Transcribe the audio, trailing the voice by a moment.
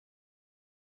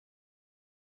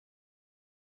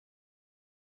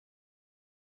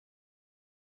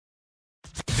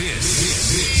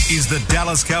This is the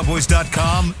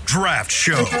DallasCowboys.com Draft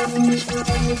Show.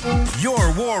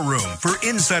 Your war room for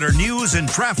insider news and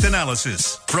draft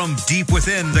analysis from deep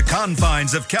within the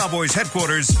confines of Cowboys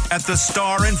headquarters at the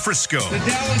Star in Frisco. The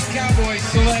Dallas Cowboys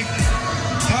select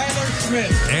Tyler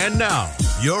Smith. And now,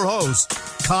 your host,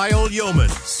 Kyle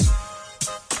Yeomans.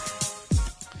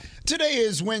 Today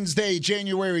is Wednesday,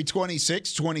 January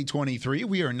 26, 2023.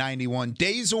 We are 91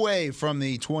 days away from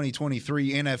the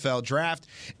 2023 NFL Draft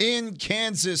in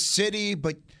Kansas City.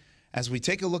 But as we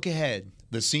take a look ahead,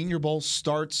 the Senior Bowl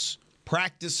starts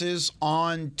practices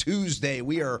on Tuesday.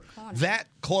 We are that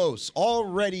close,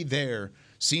 already there.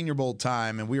 Senior Bowl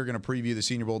time, and we are going to preview the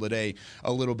Senior Bowl today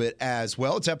a little bit as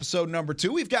well. It's episode number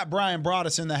 2. We've got Brian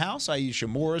Broaddus in the house, Aisha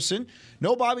Morrison.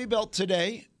 No Bobby Belt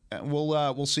today.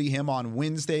 We'll see him on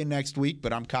Wednesday next week,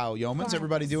 but I'm Kyle Yeomans.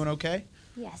 Everybody doing okay?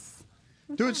 Yes.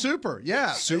 Doing super,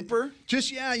 yeah. Super?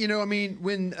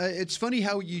 When it's funny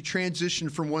how you transition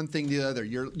from one thing to the other.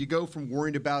 You go from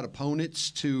worrying about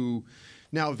opponents to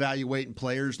now evaluating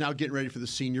players, now getting ready for the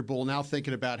Senior Bowl, now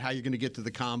thinking about how you're going to get to the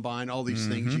Combine, all these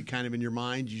things you kind of in your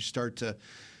mind. You start to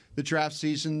the draft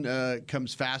season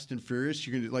comes fast and furious.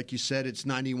 You're going to, like you said, it's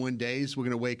 91 days. We're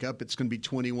going to wake up. It's going to be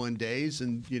 21 days,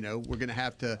 and we're going to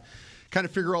have to kind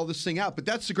of figure all this thing out. But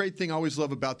that's the great thing I always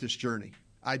love about this journey.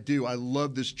 I do. I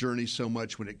love this journey so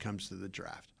much when it comes to the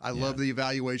draft. I love the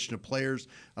evaluation of players.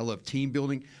 I love team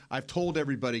building. I've told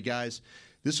everybody, guys,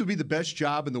 this would be the best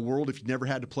job in the world if you never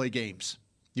had to play games.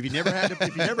 If you never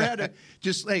had to,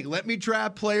 just let me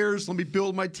draft players, let me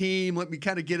build my team, let me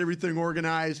kind of get everything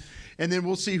organized, and then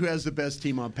we'll see who has the best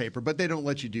team on paper. But they don't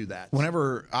let you do that.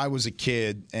 Whenever I was a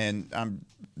kid, and I'm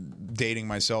dating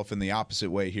myself in the opposite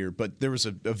way here, but there was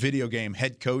a video game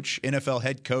NFL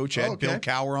head coach, had Bill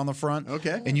Cowher on the front.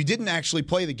 Okay. And you didn't actually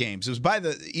play the games. It was by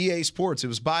the EA Sports. It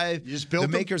was by the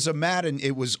makers of Madden.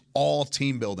 It was all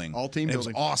team building. All team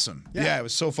building. It was awesome. Yeah, it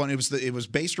was so fun. It was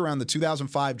based around the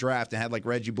 2005 draft and had like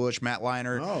Reggie Bush, Matt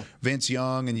Leinart, Vince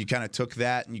Young, and you kind of took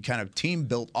that and you kind of team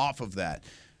built off of that.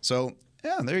 So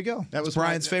yeah, there you go. That was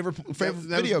Brian's favorite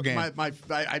video game.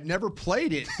 I've never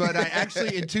played it, but I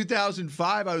actually in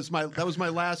 2005 that was my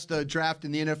last draft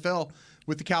in the NFL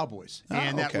with the Cowboys,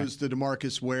 and that was the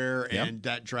DeMarcus Ware and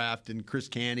that draft and Chris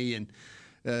Canty and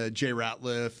Jay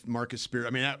Ratliff, Marcus Spear. I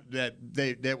mean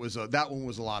that one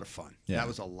was a lot of fun. Yeah. That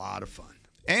was a lot of fun.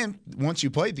 And once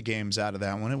you played the games out of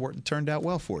that one, it turned out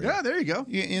well for you. Yeah, there you go.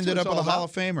 You ended up with a Hall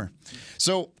of Famer.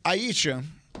 So, Aisha,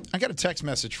 I got a text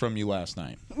message from you last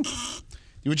night.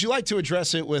 Would you like to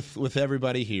address it with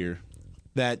everybody here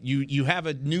that you have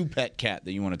a new pet cat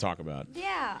that you want to talk about?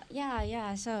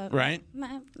 Yeah. So right?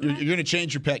 You're going to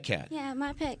change your pet cat. Yeah,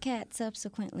 my pet cat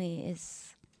subsequently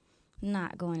is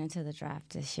not going into the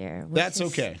draft this year. That's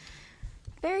okay.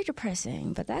 Very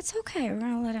depressing, but that's okay. We're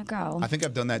going to let it go. I think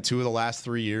I've done that 2 of the last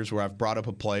 3 years where I've brought up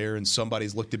a player and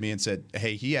somebody's looked at me and said,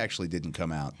 hey, he actually didn't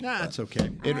come out. Nah, that's okay.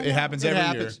 It happens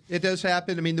every year. It does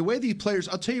happen. I mean, the way these players,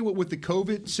 I'll tell you what, with the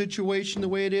COVID situation, the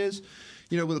way it is,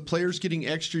 with the players getting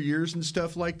extra years and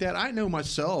stuff like that, I know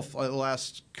myself the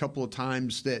last couple of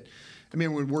times that,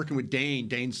 when working with Dane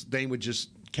would just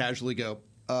casually go,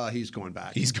 he's going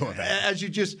back. He's going back. As you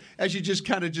just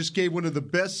kind of just gave one of the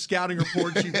best scouting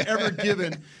reports you've ever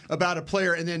given about a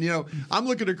player, and then I'm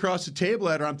looking across the table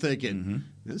at her. I'm thinking,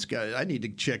 this guy, I need to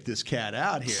check this cat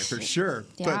out here for sure.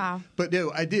 Yeah. But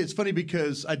no, I did. It's funny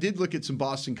because I did look at some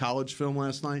Boston College film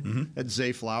last night. At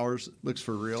Zay Flowers, looks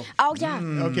for real. Oh yeah.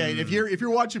 Okay, if you're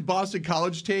watching Boston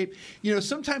College tape,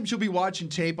 sometimes you'll be watching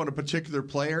tape on a particular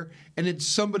player, and then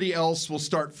somebody else will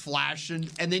start flashing,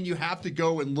 and then you have to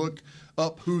go and look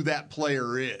up who that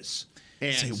player is.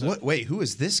 And say, what? Wait, who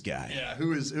is this guy? Yeah,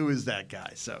 who is that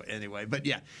guy? So anyway, but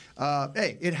yeah,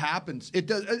 hey, it happens. It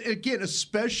does again,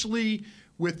 especially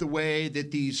with the way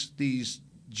that these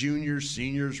juniors,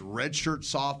 seniors, redshirt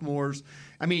sophomores.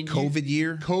 COVID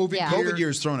year. COVID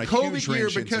year's thrown a huge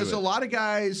wrench into it. because a lot of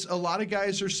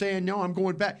guys are saying, no, I'm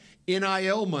going back.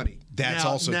 NIL money. That's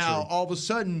also now, true. all of a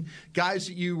sudden, guys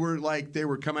that you were like, they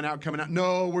were coming out.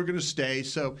 No, we're going to stay.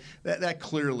 So that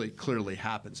clearly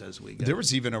happens as we go. There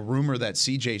was even a rumor that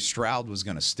C.J. Stroud was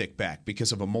going to stick back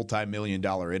because of a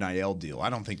multi-million-dollar NIL deal. I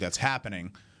don't think that's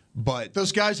happening. But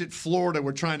those guys at Florida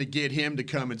were trying to get him to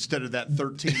come instead of that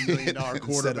 $13 million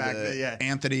quarterback.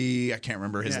 Anthony, I can't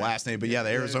remember his last name, but the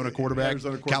Arizona quarterback,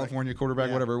 California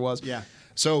quarterback, whatever it was. Yeah.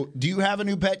 So, do you have a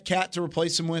new pet cat to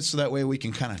replace him with, so that way we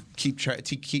can kind of keep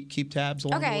tabs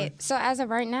along the way? Okay, so as of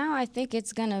right now, I think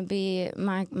it's gonna be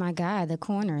my guy, the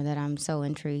corner that I'm so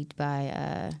intrigued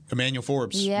by. Emmanuel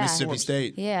Forbes, Mississippi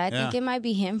State. Yeah, I think it might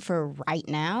be him for right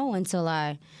now until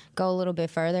I go a little bit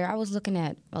further. I was looking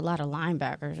at a lot of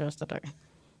linebackers yesterday.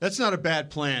 That's not a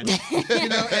bad plan.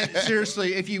 And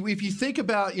seriously, if you think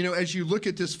about, as you look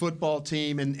at this football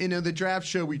team, and the draft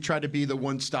show, we try to be the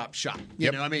one-stop shop.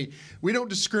 You know, I mean, we don't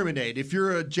discriminate. If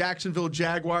you're a Jacksonville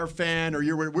Jaguar fan, or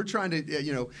we're trying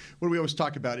to, what do we always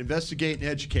talk about? Investigate and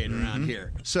educate around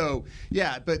here. So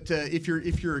yeah, but if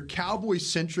you're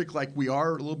Cowboy-centric like we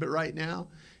are a little bit right now.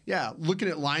 Yeah, looking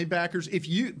at linebackers.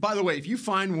 By the way, if you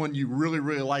find one you really,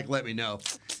 really like, let me know,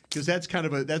 because that's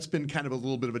been kind of a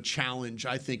little bit of a challenge,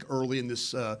 I think, early in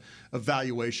this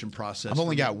evaluation process. I've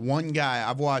only got one guy.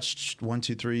 I've watched 7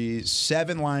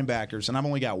 linebackers, and I've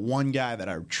only got one guy that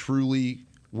I truly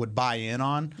would buy in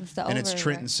on, and it's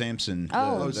Trenton Sampson,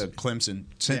 the Clemson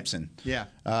Simpson. Yeah.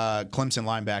 Clemson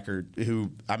linebacker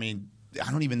who, I mean, I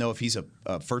don't even know if he's a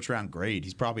first-round grade.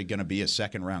 He's probably going to be a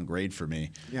second-round grade for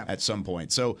me at some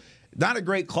point. So not a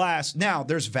great class. Now,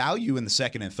 there's value in the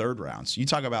second and third rounds. You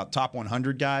talk about top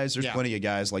 100 guys. There's plenty of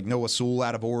guys like Noah Sewell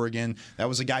out of Oregon. That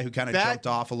was a guy who kind of jumped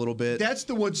off a little bit. That's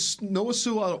the one. Noah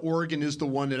Sewell out of Oregon is the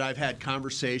one that I've had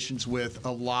conversations with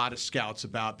a lot of scouts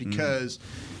about, because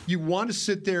you want to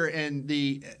sit there and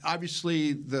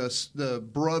obviously the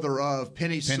brother of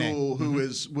Penei Sewell, who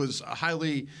was a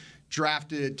highly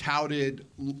drafted, touted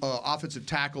offensive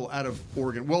tackle out of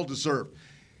Oregon, well-deserved.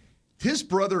 His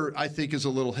brother, I think, is a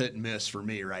little hit and miss for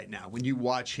me right now when you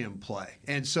watch him play.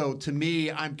 And so, to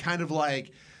me, I'm kind of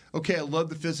like, okay, I love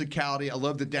the physicality. I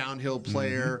love the downhill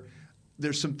player.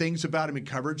 There's some things about him in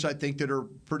coverage I think that are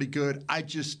pretty good. I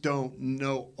just don't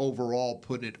know overall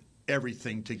putting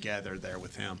everything together there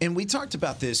with him. And we talked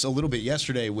about this a little bit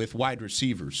yesterday with wide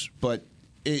receivers, but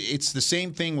it's the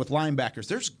same thing with linebackers.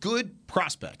 There's good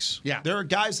prospects. Yeah. There are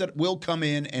guys that will come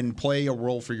in and play a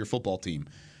role for your football team.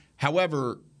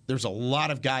 However, there's a lot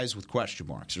of guys with question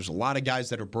marks. There's a lot of guys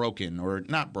that are broken or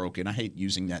not broken. I hate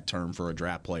using that term for a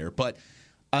draft player, but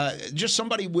just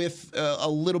somebody with a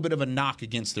little bit of a knock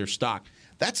against their stock.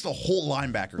 That's the whole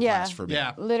linebacker class for me.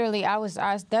 Yeah. Literally,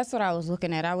 that's what I was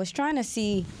looking at. I was trying to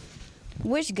see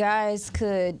which guys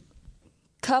could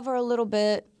cover a little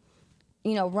bit,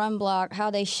 run block,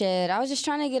 how they shed. I was just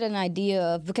trying to get an idea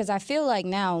of, because I feel like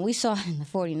now, and we saw it in the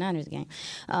 49ers game,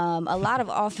 a lot of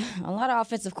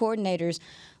offensive coordinators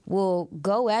will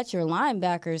go at your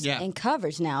linebackers in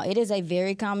coverage now. It is a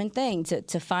very common thing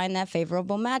to find that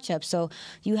favorable matchup. So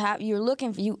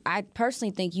I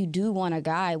personally think you do want a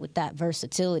guy with that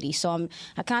versatility. So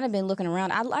I kind of been looking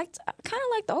around. I kind of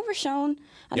liked Overshown.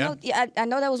 I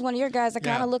know that was one of your guys. I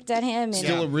kind of looked at him. And,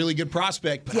 Still a really good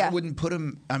prospect, but I wouldn't put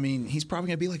him. I mean, he's probably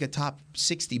going to be like a top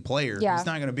 60 player. Yeah. He's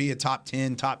not going to be a top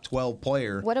 10, top 12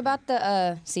 player. What about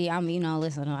the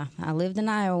listen, I lived in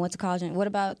Iowa, went to college. What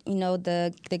about,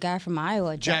 the guy from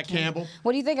Iowa, Jack Campbell?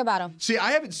 What do you think about him? See,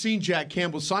 I haven't seen Jack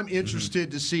Campbell, so I'm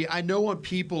interested to see. I know on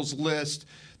people's list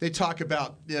they talk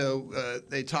about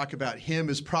him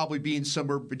as probably being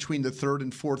somewhere between the third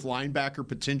and fourth linebacker,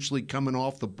 potentially coming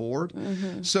off the board.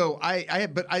 So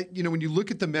when you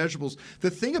look at the measurables, the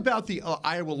thing about the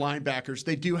Iowa linebackers,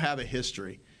 they do have a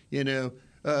history.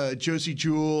 Josie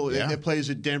Jewell that plays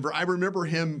at Denver. I remember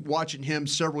watching him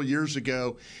several years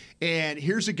ago, and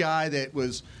here's a guy that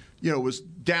was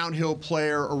downhill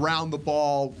player, around the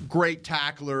ball, great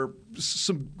tackler,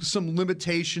 some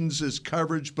limitations as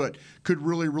coverage, but could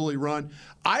really, really run.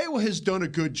 Iowa has done a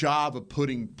good job of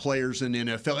putting players in the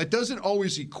NFL. It doesn't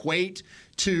always equate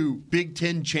to Big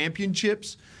Ten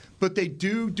championships, but they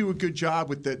do a good job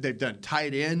with they've done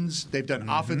tight ends, they've done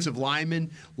offensive linemen,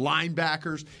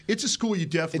 linebackers. It's a school you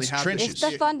definitely have. It's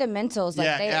the fundamentals.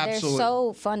 They're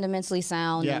so fundamentally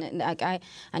sound. Yeah. And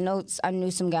I knew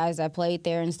some guys that played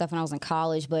there and stuff when I was in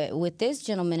college, but with this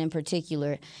gentleman in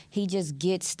particular, he just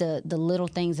gets the little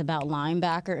things about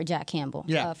linebacker, Jack Campbell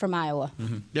from Iowa.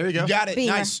 There you go. You got it.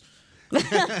 Beamer. Nice.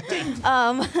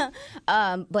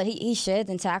 But he sheds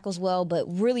and tackles well. But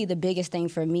really, the biggest thing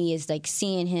for me is like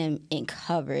seeing him in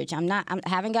coverage. I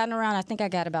haven't gotten around. I think I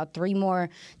got about 3 more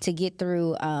to get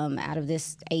through out of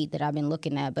this 8 that I've been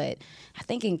looking at. But I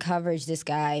think in coverage, this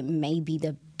guy may be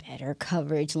the better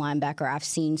coverage linebacker I've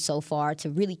seen so far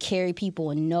to really carry people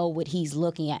and know what he's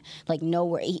looking at. Like know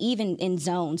where, even in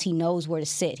zones, he knows where to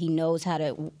sit. He knows how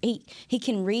to. He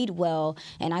can read well,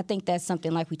 and I think that's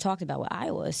something like we talked about with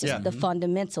Iowa. It's just the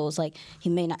fundamentals. Like they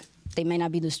may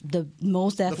not be the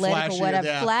most athletic or whatever,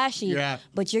 flashy,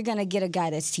 but you're gonna get a guy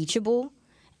that's teachable.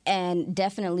 and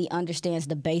definitely understands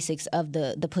the basics of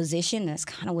the position. That's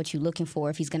kind of what you're looking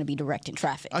for if he's going to be directing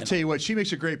traffic. I'll tell you what, she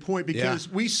makes a great point because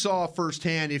we saw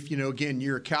firsthand, if, again,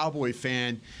 you're a Cowboy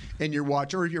fan and you're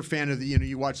a fan of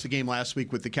you watched the game last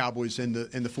week with the Cowboys and the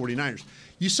 49ers.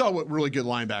 You saw what really good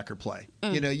linebacker play.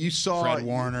 You saw Fred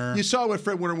Warner. You saw what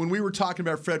Fred Warner, when we were talking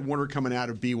about Fred Warner coming out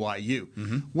of BYU,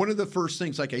 one of the first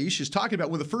things, like Aisha's talking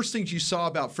about, one of the first things you saw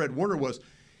about Fred Warner was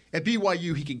at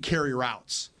BYU he can carry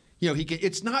routes. He can.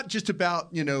 It's not just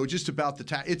about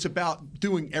the it's about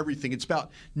doing everything. It's about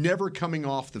never coming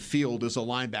off the field as a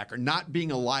linebacker, not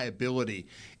being a liability.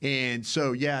 And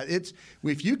so, it's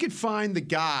if you could find the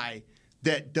guy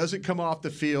that doesn't come off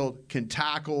the field, can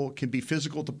tackle, can be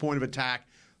physical at the point of attack,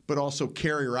 but also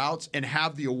carry routes and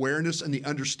have the awareness and the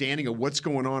understanding of what's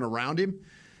going on around him,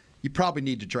 you probably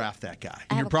need to draft that guy.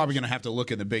 And you're probably going to have to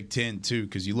look at the Big Ten, too,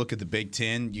 because you look at the Big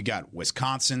Ten, you got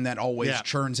Wisconsin that always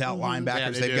churns out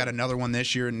linebackers. They've got another one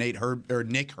this year, Nick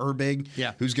Herbig,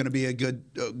 who's going to be a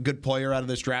good player out of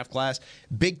this draft class.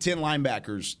 Big Ten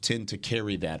linebackers tend to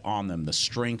carry that on them, the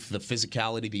strength, the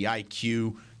physicality, the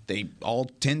IQ. They all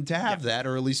tend to have that,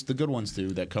 or at least the good ones do,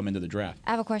 that come into the draft. I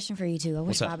have a question for you, too. I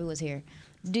wish Bobby was here.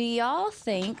 Do y'all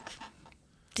think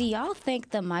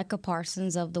the Micah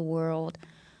Parsons of the world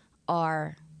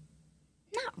are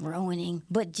not ruining,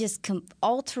 but just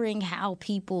altering how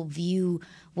people view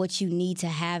what you need to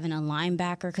have in a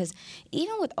linebacker? Because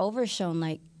even with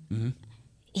Overshown,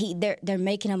 they're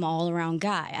making him an all-around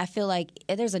guy. I feel like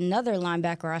there's another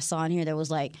linebacker I saw in here that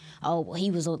was like, oh,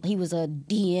 he was a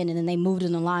DN, and then they moved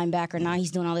him to linebacker. Now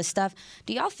he's doing all this stuff.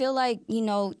 Do y'all feel like,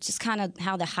 just kind of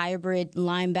how the hybrid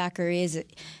linebacker is,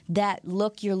 that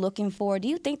look you're looking for? Do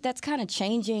you think that's kind of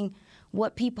changing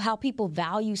how people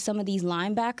value some of these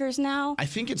linebackers now? I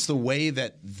think it's the way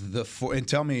that and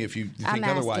tell me if you think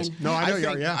otherwise. No, I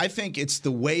know I think it's the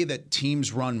way that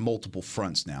teams run multiple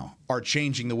fronts now are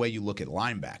changing the way you look at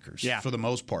linebackers for the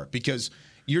most part, because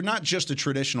you're not just a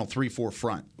traditional 3-4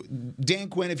 front. Dan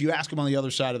Quinn, if you ask him on the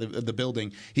other side of the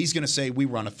building, he's going to say we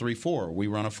run a 3-4, we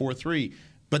run a 4-3.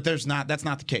 But that's not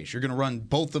the case. You're going to run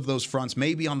both of those fronts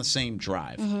maybe on the same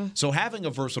drive. So having a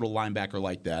versatile linebacker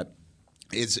like that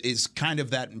is kind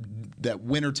of that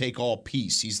winner-take-all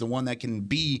piece. He's the one that can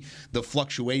be the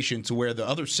fluctuation to where the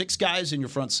other 6 guys in your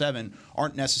front 7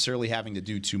 aren't necessarily having to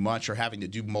do too much or having to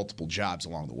do multiple jobs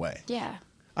along the way. Yeah.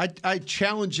 I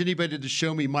challenge anybody to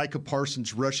show me Micah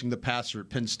Parsons rushing the passer at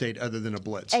Penn State other than a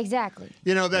blitz. Exactly.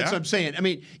 That's what I'm saying. I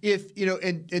mean, if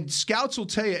and scouts will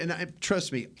tell you, and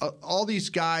trust me, all these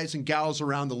guys and gals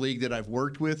around the league that I've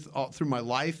worked with all through my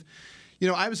life,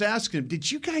 I was asking them,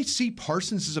 did you guys see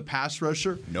Parsons as a pass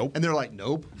rusher? Nope. And they're like,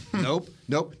 nope. And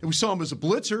we saw him as a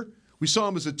blitzer. We saw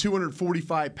him as a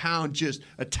 245-pound, just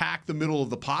attack the middle of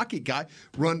the pocket guy,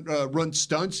 run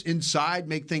stunts inside,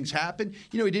 make things happen.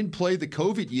 He didn't play the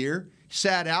COVID year. He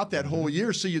sat out that whole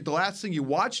year. So the last thing you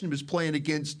watched him is playing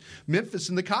against Memphis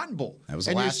in the Cotton Bowl. That was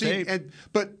the last tape.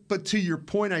 But to your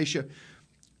point, Aisha,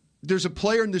 there's a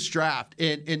player in this draft,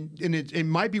 and it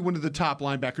might be one of the top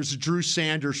linebackers, Drew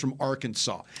Sanders from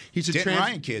Arkansas. He's a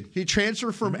Ryan kid. He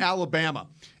transferred from Alabama.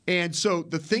 And so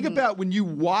the thing about when you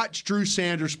watch Drew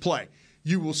Sanders play,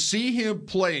 you will see him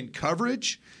play in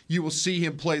coverage. You will see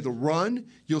him play the run.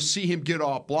 You'll see him get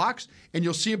off blocks, and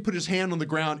you'll see him put his hand on the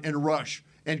ground and rush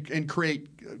and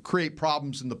create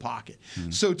problems in the pocket.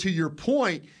 So to your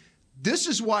point, this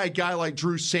is why a guy like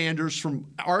Drew Sanders from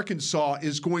Arkansas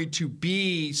is going to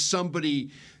be somebody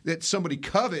that somebody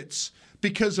covets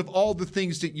because of all the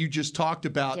things that you just talked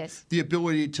about. Yes. The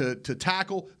ability to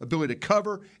tackle, ability to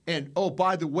cover, and, oh,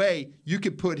 by the way, you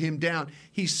could put him down.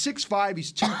 He's 6'5",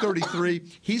 he's 233.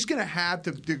 He's going to have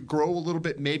to grow a little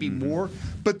bit, maybe more,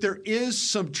 but there is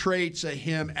some traits of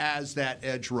him as that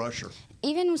edge rusher.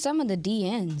 Even some of the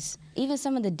DNs,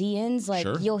 like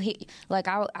Sure. you'll hear, like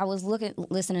I was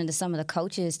listening to some of the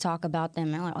coaches talk about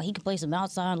them. And like, oh, he can play some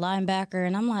outside linebacker,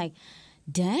 and I'm like,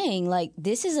 dang, like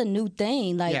this is a new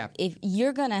thing. Like if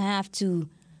you're gonna have to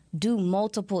do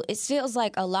multiple, it feels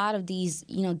like a lot of these,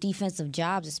 defensive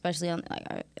jobs, especially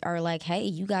are like, hey,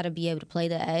 you got to be able to play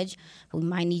the edge. We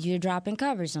might need you to drop in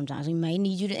coverage sometimes. We may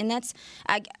need you to, and that's,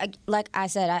 like I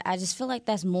said, I just feel like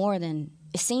that's more than.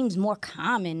 It seems more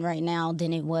common right now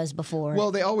than it was before.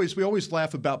 Well, we always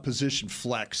laugh about position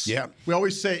flex. Yeah. We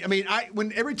always say,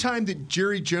 every time that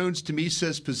Jerry Jones to me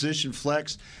says position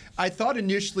flex, I thought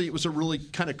initially it was a really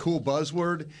kind of cool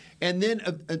buzzword. And then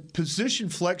a position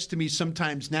flex to me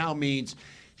sometimes now means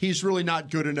he's really not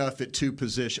good enough at two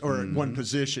position or at one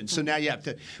position. So now you have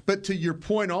to. But to your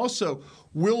point also,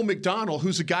 Will McDonald,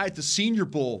 who's a guy at the Senior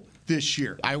Bowl this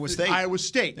year. Iowa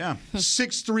State. Yeah.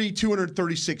 6'3",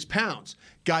 236 pounds.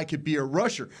 guy could be a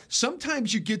rusher.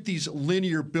 Sometimes you get these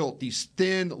linear built, these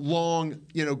thin, long,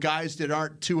 guys that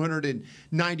aren't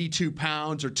 292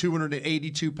 pounds or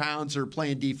 282 pounds or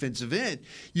playing defensive end.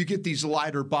 You get these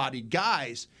lighter bodied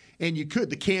guys. And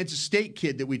the Kansas State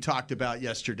kid that we talked about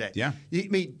yesterday. Yeah. I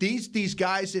mean, these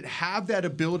guys that have that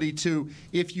ability to,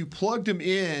 if you plugged them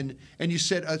in and you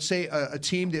said, say a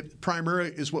team that primarily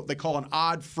is what they call an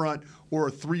odd front or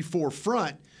a 3-4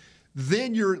 front,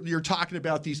 then you're talking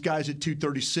about these guys at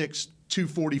 236,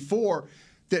 244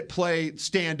 that play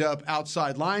stand-up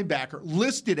outside linebacker,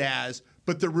 listed as,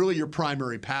 but they're really your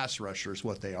primary pass rusher is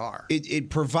what they are.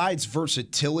 It provides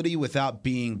versatility without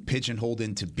being pigeonholed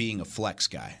into being a flex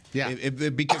guy. Yeah.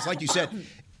 Because like you said,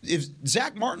 if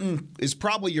Zach Martin is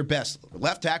probably your best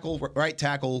left tackle,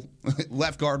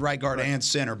 left guard, right guard, and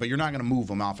center, but you're not going to move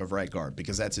him off of right guard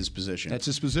because that's his position. That's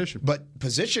his position. But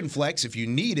position flex, if you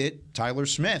need it, Tyler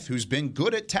Smith, who's been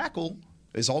good at tackle,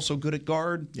 is also good at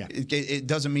guard. Yeah. It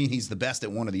doesn't mean he's the best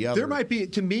at one or the other. There might be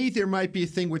a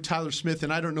thing with Tyler Smith,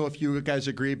 and I don't know if you guys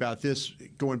agree about this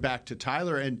going back to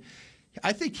Tyler. And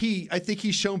I think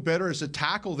he's shown better as a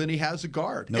tackle than he has a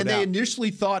guard. No and doubt. They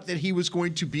initially thought that he was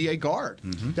going to be a guard.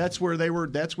 Mm-hmm. That's where they were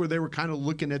kind of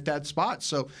looking at that spot.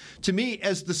 So to me,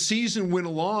 as the season went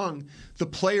along, the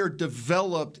player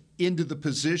developed into the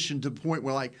position to the point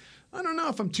where I don't know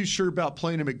if I'm too sure about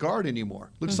playing him at guard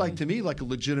anymore. Looks like to me like a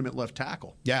legitimate left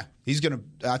tackle. Yeah,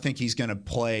 I think he's gonna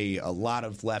play a lot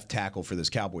of left tackle for this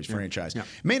Cowboys franchise. Yeah.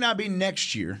 May not be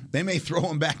next year. They may throw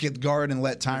him back at guard and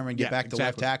let Tyron get back to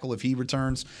left tackle if he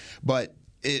returns. But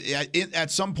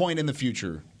at some point in the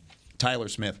future, Tyler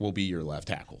Smith will be your left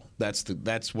tackle.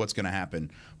 That's what's going to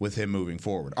happen with him moving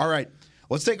forward. All right.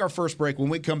 Let's take our first break. When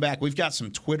we come back, we've got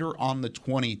some Twitter on the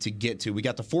 20 to get to. We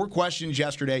got the 4 questions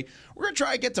yesterday. We're going to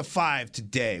try to get to 5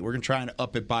 today. We're going to try and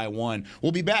up it by 1.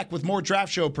 We'll be back with more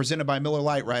Draft Show presented by Miller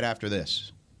Lite right after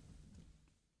this.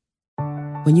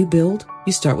 When you build,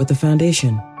 you start with the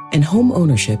foundation. And home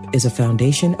ownership is a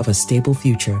foundation of a stable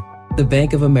future. The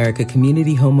Bank of America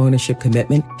Community Home Ownership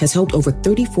Commitment has helped over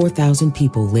 34,000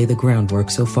 people lay the groundwork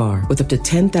so far, with up to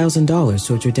 $10,000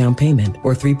 towards your down payment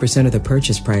or 3% of the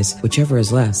purchase price, whichever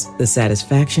is less. The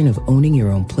satisfaction of owning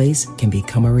your own place can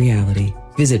become a reality.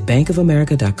 Visit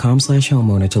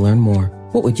bankofamerica.com/homeowner to learn more.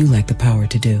 What would you like the power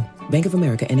to do? Bank of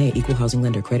America N.A. Equal Housing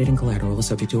Lender. Credit and collateral is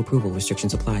subject to approval.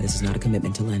 Restrictions apply. This is not a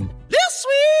commitment to lend. Lil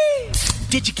Sweet!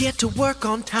 Did you get to work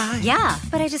on time? Yeah,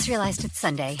 but I just realized it's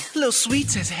Sunday. Lil Sweet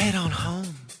says head on home.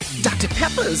 Dr.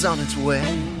 Pepper's on its way.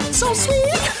 So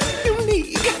sweet,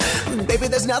 unique. Baby,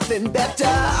 there's nothing better.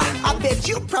 I bet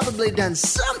you've probably done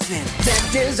something that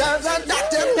deserves a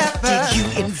Dr. Pepper. Did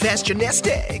you invest your nest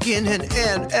egg in an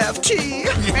NFT?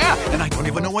 Yeah, and I don't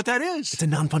even know what that is. It's a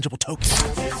non-fungible token.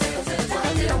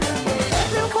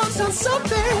 Everyone's done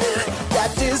something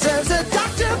that deserves a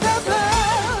Dr. Pepper.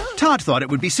 Todd thought it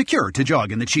would be secure to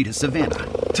jog in the cheetah savanna.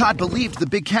 Todd believed the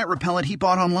big cat repellent he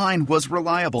bought online was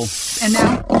reliable. And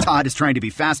now, Todd is trying to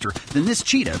be faster than this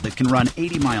cheetah that can run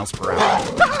 80 miles per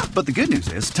hour. But the good news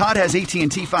is, Todd has AT&T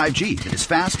 5G that is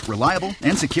fast, reliable,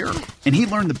 and secure. And he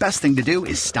learned the best thing to do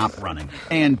is stop running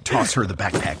and toss her the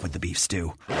backpack with the beef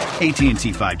stew. AT&T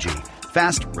 5G.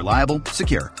 Fast, reliable,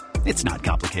 secure. It's not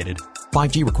complicated.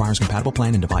 5G requires compatible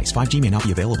plan and device. 5G may not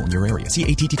be available in your area. See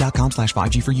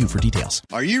att.com/5G for you for details.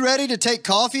 Are you ready to take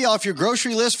coffee off your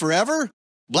grocery list forever?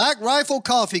 Black Rifle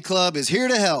Coffee Club is here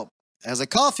to help. As a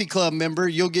coffee club member,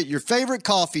 you'll get your favorite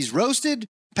coffees roasted,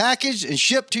 packaged, and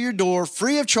shipped to your door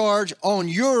free of charge on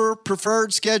your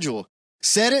preferred schedule.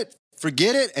 Set it,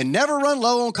 forget it, and never run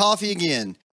low on coffee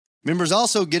again. Members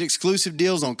also get exclusive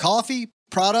deals on coffee,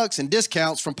 products, and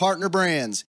discounts from partner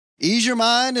brands. Ease your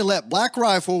mind and let Black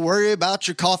Rifle worry about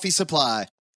your coffee supply.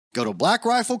 Go to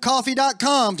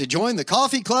blackriflecoffee.com to join the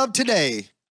coffee club today.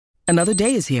 Another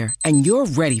day is here, and you're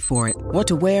ready for it. What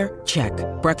to wear? Check.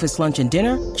 Breakfast, lunch, and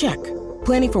dinner? Check.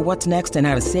 Planning for what's next and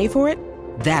how to save for it?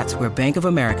 That's where Bank of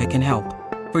America can help.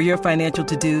 For your financial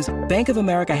to-dos, Bank of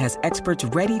America has experts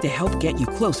ready to help get you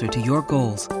closer to your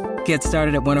goals. Get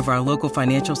started at one of our local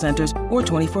financial centers or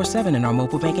 24/7 in our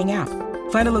mobile banking app.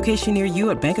 Find a location near you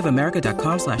at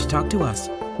bankofamerica.com/talktous.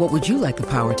 What would you like the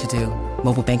power to do?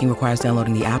 Mobile banking requires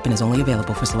downloading the app and is only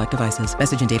available for select devices.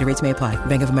 Message and data rates may apply.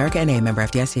 Bank of America N.A., member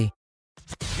FDIC.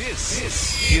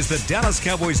 This is the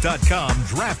DallasCowboys.com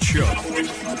Draft Show.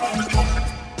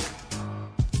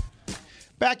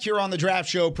 Back here on the Draft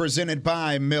Show presented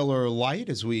by Miller Lite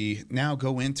as we now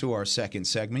go into our second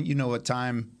segment. You know what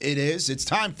time it is. It's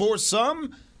time for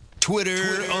some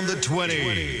Twitter on the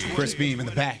 20. Chris Beam in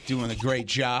the back doing a great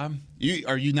job.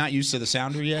 Are you not used to the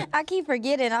sounder yet? I keep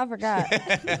forgetting. I forgot.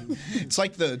 It's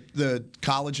like the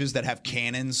colleges that have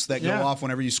cannons that go off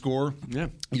whenever you score. Yeah.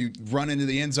 You run into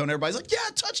the end zone, everybody's like, yeah,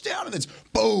 touchdown, and it's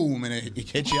boom, and it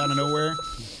hits you out of nowhere.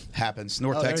 Happens.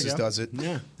 North Texas does it.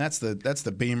 Yeah. That's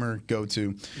the Beamer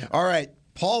go-to. Yeah. All right.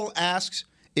 Paul asks,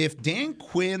 if Dan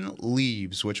Quinn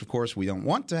leaves, which of course we don't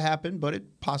want to happen, but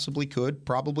it possibly could,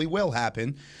 probably will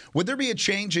happen, would there be a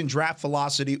change in draft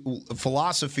philosophy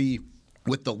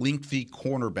with the lengthy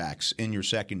cornerbacks in your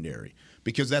secondary?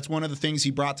 Because that's one of the things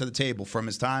he brought to the table from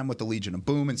his time with the Legion of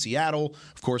Boom in Seattle,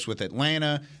 of course with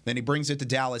Atlanta. Then he brings it to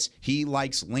Dallas. He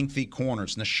likes lengthy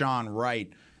corners. Nashawn Wright.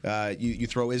 You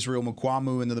throw Israel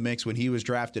Mukuamu into the mix when he was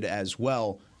drafted as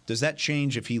well. Does that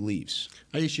change if he leaves?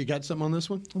 Aisha, you got something on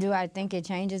this one? Do I think it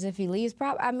changes if he leaves?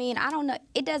 I mean, I don't know.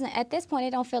 It doesn't. At this point,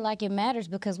 it don't feel like it matters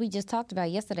because we just talked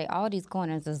about yesterday. All these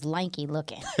corners is lanky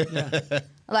looking.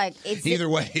 Like it's either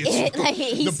way.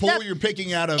 The pool you're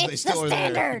picking out of is still the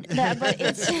standard. But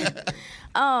it's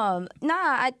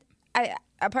I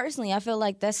personally, I feel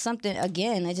like that's something.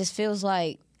 Again, it just feels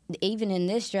like even in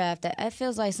this draft, that it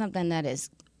feels like something that is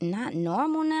not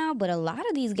normal now, but a lot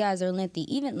of these guys are lengthy.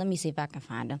 Even, let me see if I can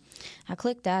find them. I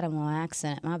clicked out of them on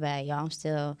accident. My bad, y'all. I'm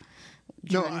still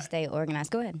trying to stay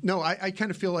organized. Go ahead. No, I kind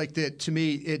of feel like that. To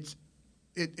me,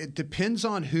 it depends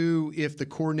on who. If the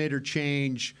coordinator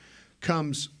change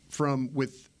comes from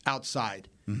with outside,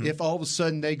 if all of a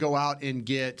sudden they go out and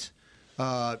get,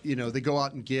 one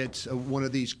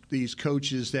of these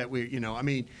coaches that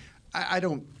I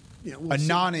don't. A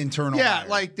non-internal hire.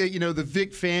 Like the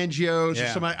Vic Fangios or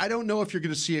somebody. I don't know if you're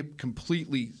going to see a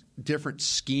completely different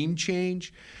scheme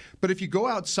change. But if you go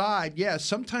outside,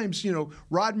 sometimes,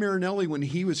 Rod Marinelli, when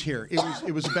he was here,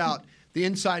 it was about the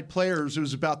inside players. It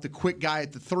was about the quick guy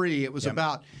at the 3. It was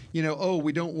about, we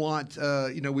don't want,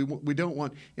 we don't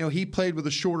want, he played with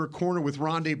a shorter corner with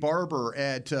Rondé Barber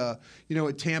at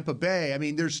Tampa Bay. I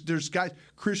mean, there's guys,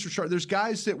 Chris Richard, there's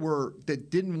guys that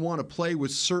didn't want to play with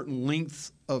certain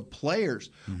lengths of players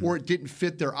or it didn't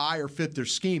fit their eye or fit their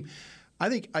scheme. I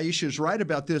think Aisha is right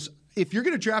about this. If you're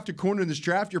going to draft a corner in this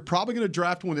draft, you're probably going to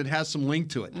draft one that has some length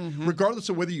to it, regardless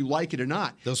of whether you like it or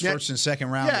not. Those first and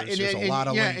second rounders, there's a lot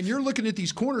of length. And you're looking at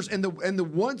these corners and the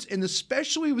ones, and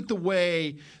especially with the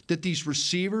way that these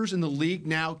receivers in the league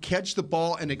now catch the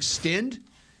ball and extend.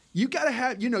 You got to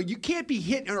have, you can't be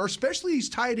hitting, or especially these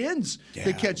tight ends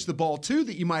that catch the ball too,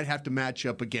 that you might have to match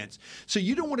up against. So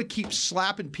you don't want to keep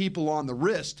slapping people on the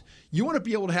wrist. You want to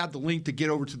be able to have the length to get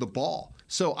over to the ball.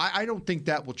 So I don't think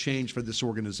that will change for this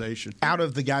organization. Out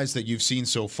of the guys that you've seen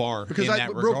so far, because in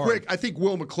that regard. Real quick, I think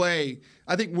Will McClay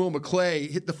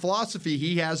hit the philosophy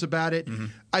he has about it.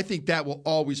 I think that will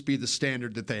always be the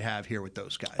standard that they have here with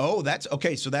those guys. Oh, that's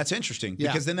okay. So that's interesting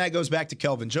because then that goes back to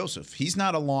Kelvin Joseph. He's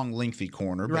not a long, lengthy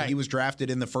corner, but he was drafted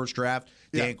in the first draft.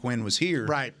 Dan Quinn was here.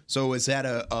 Right. So is that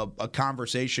a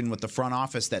conversation with the front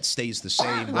office that stays the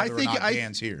same whether or not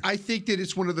Dan's here? I think that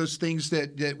it's one of those things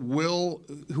that will,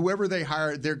 whoever they hire,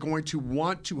 they're going to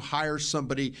want to hire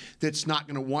somebody that's not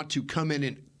going to want to come in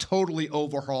and totally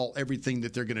overhaul everything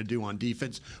that they're going to do on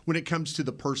defense when it comes to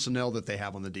the personnel that they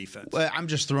have on the defense. Well, I'm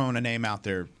just throwing a name out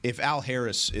there. If Al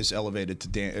Harris is elevated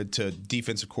to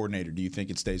defensive coordinator, do you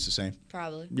think it stays the same?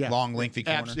 Probably. Yeah. Long, lengthy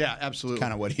corner? Absolutely.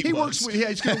 Kind of what he was.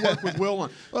 He's going to work with Will.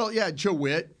 Joe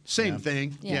Witt, same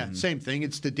thing. Yeah, same thing.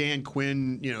 It's the Dan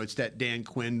Quinn, it's that Dan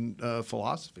Quinn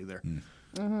philosophy there.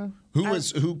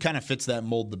 Who kind of fits that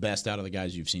mold the best out of the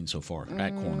guys you've seen so far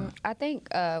at corner? I think,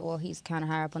 he's kind of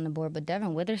higher up on the board, but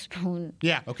Devin Witherspoon.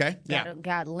 Yeah. Okay.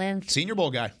 Got length. Senior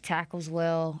Bowl guy. Tackles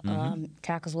well.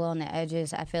 Tackles well on the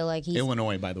edges. I feel like he's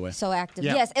Illinois, by the way. So active.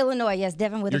 Yeah. Yes, Illinois. Yes,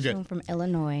 Devin Witherspoon from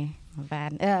Illinois. My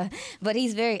bad. But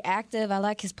he's very active. I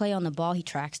like his play on the ball. He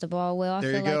tracks the ball well. I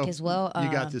feel like as well. You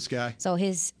got this guy. So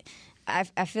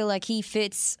I feel like he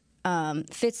fits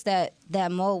that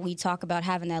mold. We talk about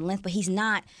having that length, but he's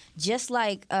not just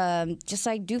like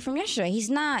dude from yesterday. He's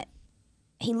not.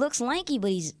 He looks lanky, but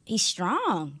he's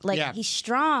strong. He's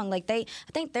strong. I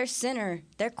think their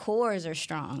cores are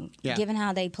strong, given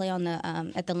how they play on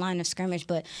the at the line of scrimmage.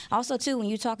 But also too, when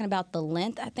you're talking about the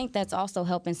length, I think that's also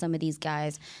helping some of these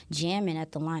guys jamming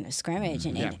at the line of scrimmage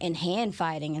and hand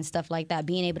fighting and stuff like that.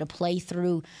 Being able to play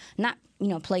through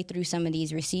some of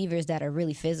these receivers that are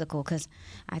really physical. Because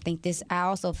I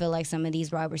also feel like some of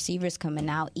these wide receivers coming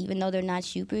out, even though they're not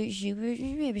super, they're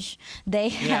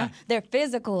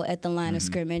physical at the line of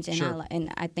scrimmage,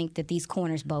 and I think that these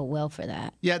corners bode well for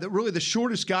that. Yeah, really the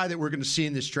shortest guy that we're going to see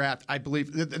in this draft, I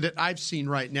believe, that I've seen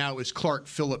right now is Clark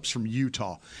Phillips from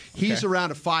Utah. He's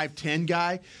around a 5'10"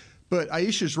 guy, but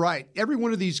Aisha's right. Every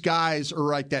one of these guys are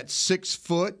like that 6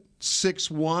 foot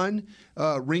 6'1".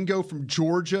 Ringo from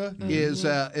Georgia is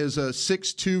a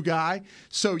 6'2" guy.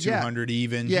 So 200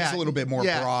 even. Yeah, he's a little bit more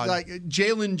broad. Like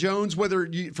Jalen Jones,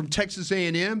 from Texas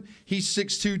A&M, he's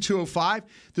 6'2", 205.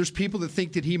 There's people that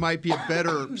think that he might be a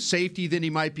better safety than he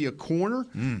might be a corner.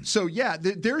 So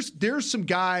there's some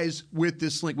guys with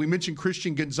this link. We mentioned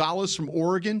Christian Gonzalez from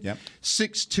Oregon,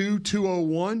 6'2",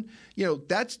 201.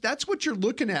 That's what you're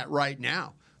looking at right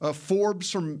now.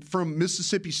 Forbes from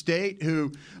Mississippi State,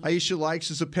 who Aisha likes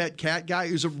as a pet cat guy,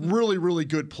 who's a really, really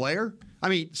good player. I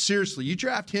mean, seriously, you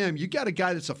draft him, you got a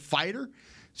guy that's a fighter,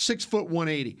 6 foot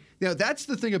 180. Now that's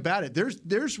the thing about it.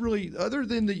 There's really other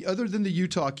than the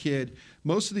Utah kid,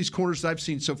 most of these corners that I've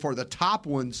seen so far, the top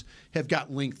ones have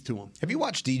got length to them. Have you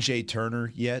watched DJ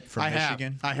Turner yet from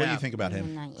Michigan? I have. What do you think about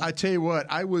him? I tell you what,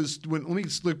 let me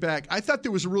just look back. I thought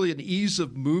there was really an ease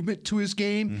of movement to his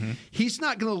game. He's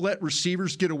not going to let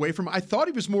receivers get away from him. I thought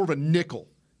he was more of a nickel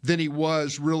than he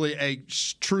was really a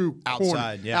true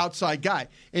outside guy.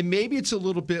 And maybe it's a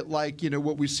little bit like,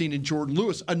 what we've seen in Jordan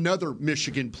Lewis, another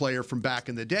Michigan player from back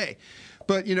in the day.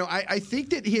 But, I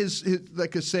think that his,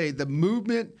 like I say, the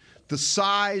movement, the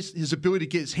size, his ability to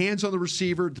get his hands on the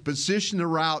receiver, the position, the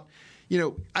route,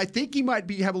 I think he might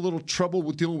have a little trouble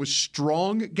with dealing with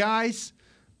strong guys.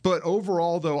 But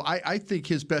overall, though, I think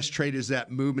his best trait is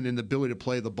that movement and the ability to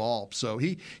play the ball. So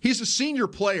he's a senior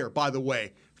player, by the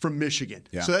way, from Michigan.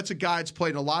 Yeah. So that's a guy that's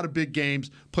played in a lot of big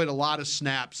games, played a lot of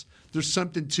snaps. There's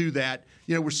something to that.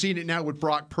 We're seeing it now with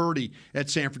Brock Purdy at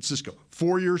San Francisco.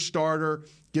 4-year starter,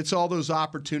 gets all those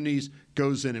opportunities,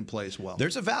 goes in and plays well.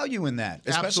 There's a value in that,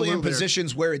 especially Absolutely. in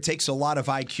positions where it takes a lot of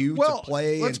IQ to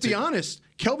play. Let's be honest.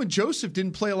 Kelvin Joseph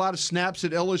didn't play a lot of snaps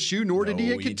at LSU, nor did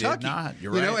he at Kentucky. He did not.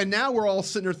 You're right. And now we're all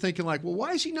sitting there thinking like, well,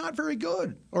 why is he not very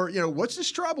good? Or, what's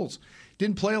his troubles?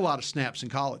 Didn't play a lot of snaps in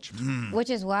college. Which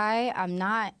is why I'm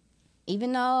not,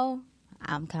 even though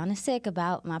I'm kind of sick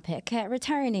about my pet cat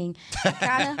returning.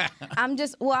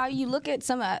 You look at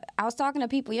I was talking to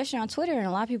people yesterday on Twitter, and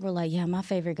a lot of people were like, yeah, my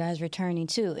favorite guy's returning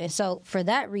too. And so for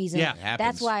that reason,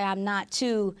 that's why I'm not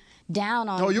too down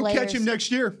on you'll players, catch him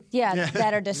next year.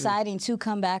 That are deciding to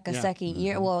come back a second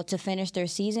year, to finish their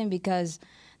season, because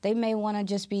they may want to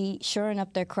just be shoring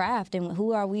up their craft, and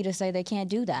who are we to say they can't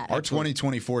do that? Our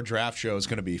 2024 draft show is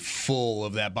going to be full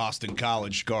of that Boston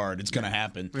College guard. It's going to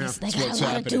happen. They got a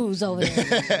lot of dudes over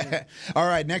there. All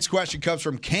right, next question comes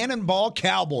from Cannonball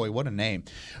Cowboy. What a name.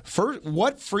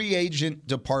 What free agent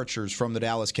departures from the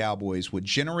Dallas Cowboys would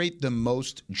generate the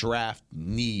most draft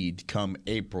need come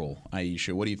April?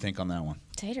 Aisha, what do you think on that one?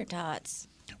 Tater tots.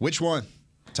 Which one?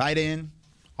 Tight end?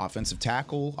 Offensive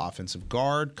tackle, offensive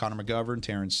guard, Connor McGovern,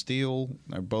 Terrence Steele.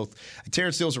 They're both.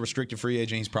 Terrence Steele's a restricted free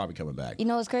agent. He's probably coming back. You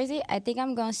know what's crazy? I think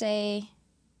I'm going to say,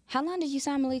 how long did you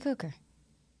sign Malik Hooker?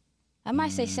 I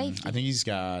might say safety. I think he's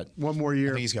got one more year.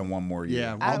 I think he's got one more year.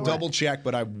 Yeah, I'll double check,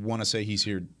 but I want to say he's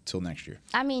here till next year.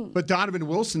 But Donovan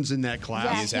Wilson's in that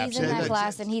class. Yeah, he's in that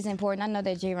class, and he's important. I know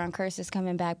that Jaron Kearse is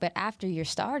coming back, but after your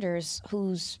starters,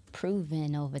 who's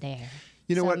proven over there?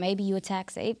 You know so what? Maybe you attack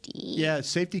safety. Yeah,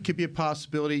 safety could be a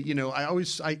possibility.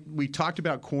 We talked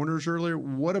about corners earlier.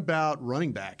 What about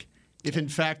running back? If in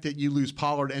fact that you lose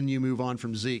Pollard and you move on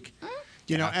from Zeke,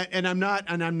 and I'm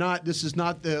not. This is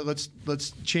not the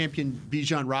let's champion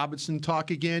Bijan Robinson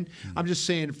talk again. I'm just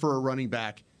saying for a running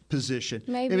back position.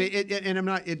 Maybe. I mean, and I'm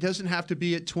not. It doesn't have to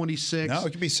be at 26. No,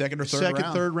 it could be second or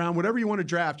third round, whatever you want to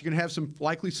draft. You're going to have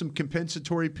likely some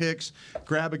compensatory picks.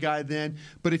 Grab a guy then.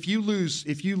 But if you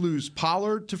lose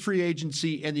Pollard to free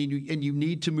agency and you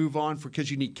need to move on because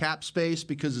you need cap space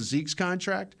because of Zeke's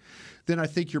contract, then I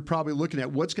think you're probably looking at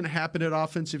what's going to happen at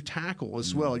offensive tackle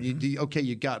as well.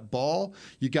 You got Ball,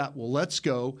 let's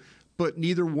go, but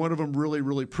neither one of them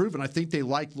really proven. I think they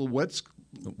like let's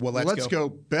go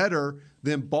better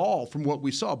than Ball from what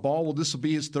we saw. Ball, this will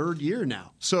be his third year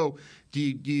now. So do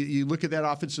you look at that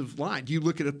offensive line? Do you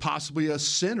look at possibly a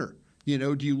center? Do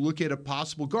you look at a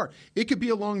possible guard? It could be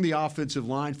along the offensive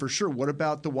line for sure. What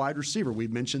about the wide receiver?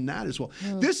 We've mentioned that as well.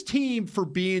 This team, for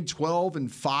being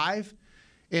 12-5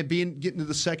 and getting to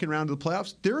the second round of the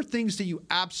playoffs, there are things that you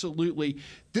absolutely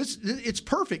it's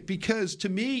perfect because to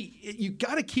me you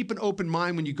got to keep an open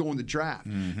mind when you go in the draft.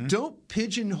 Don't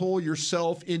pigeonhole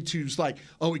yourself into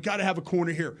we got to have a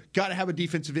corner here, got to have a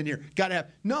defensive end here,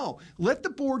 let the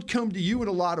board come to you in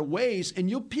a lot of ways, and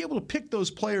you'll be able to pick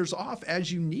those players off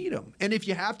as you need them. And if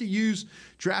you have to use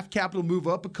draft capital to move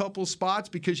up a couple of spots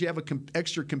because you have an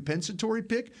extra compensatory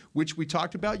pick, which we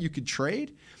talked about, you could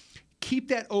trade. Keep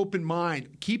that open mind.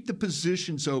 Keep the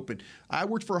positions open. I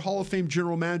worked for a Hall of Fame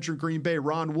general manager in Green Bay,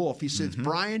 Ron Wolf. He says,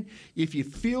 Brian, if you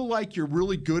feel like you're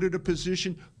really good at a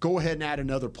position, go ahead and add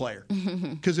another player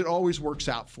because it always works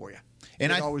out for you.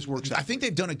 And it always works out. I think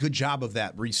they've done a good job of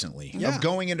that recently, Yeah. of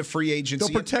going into free agency.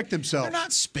 They'll protect themselves. They're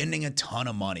not spending a ton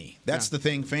of money. That's the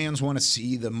thing. Fans want to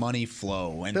see the money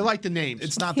flow. And they like the names.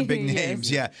 It's not the big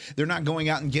names. Yeah. They're not going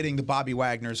out and getting the Bobby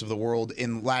Wagners of the world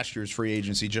in last year's free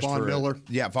agency. Just Von for Miller.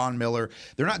 Yeah, Von Miller.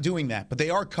 They're not doing that, but they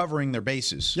are covering their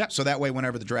bases. Yep. So that way,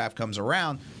 whenever the draft comes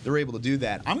around, they're able to do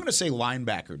that. I'm going to say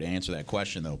linebacker to answer that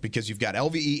question, though, because you've got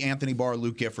LVE, Anthony Barr,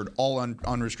 Luke Gifford, all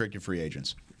unrestricted free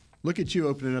agents. Look at you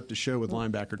opening up the show with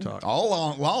linebacker talk.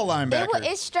 All linebacker.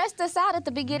 It stressed us out at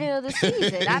the beginning of the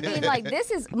season. I mean, like, this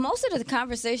is most of the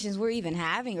conversations we're even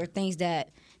having are things that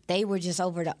they were just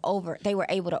they were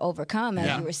able to overcome,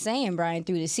 as you were saying, Brian,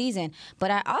 through the season. But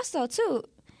I also too,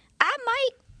 I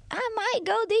might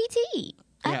go DT.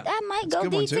 Yeah. I might That's a go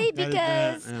good one, too. DT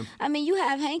because I mean, you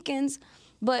have Hankins,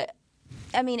 but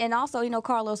I mean, and also,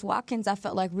 Carlos Watkins, I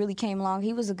felt like really came along.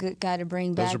 He was a good guy to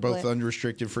bring back. Those are both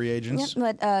unrestricted free agents.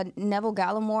 Yeah, but Neville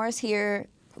Gallimore is here.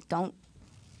 Don't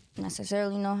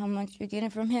necessarily know how much you're getting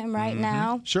from him right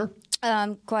now. Sure.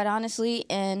 Quite honestly,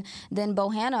 and then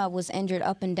Bohanna was injured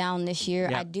up and down this year.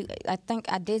 Yeah. I think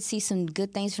I did see some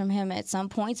good things from him at some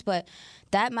points, but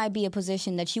that might be a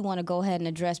position that you want to go ahead and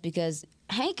address because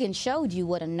Hankins showed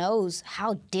you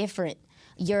how different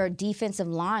your defensive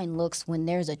line looks when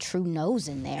there's a true nose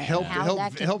in there. Help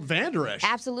Van Der Esch.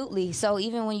 Absolutely. So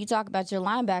even when you talk about your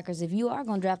linebackers, if you are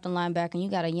going to draft a linebacker and you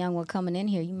got a young one coming in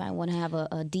here, you might want to have a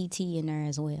DT in there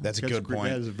as well. That's a good point.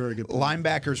 That is a very good point.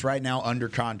 Linebackers right now under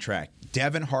contract.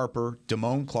 Devin Harper,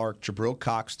 Damone Clark, Jabril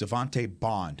Cox, Devontae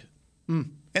Bond.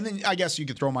 And then I guess you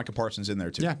could throw Micah Parsons in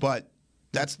there too. Yeah. But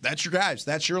that's your guys.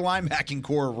 That's your linebacking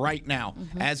core right now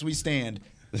as we stand.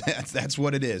 That's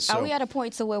what it is. So. Are we at a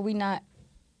point to where we not –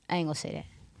 I ain't going to say that.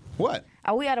 What?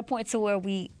 Are we at a point to where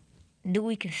we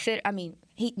consider? I mean,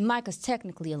 Micah's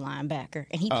technically a linebacker,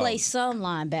 and he plays some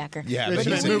linebacker. Yeah, but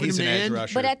he's an edge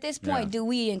rusher. But at this point, do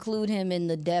we include him in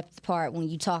the depth part when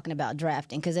you're talking about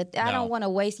drafting? Because I don't want to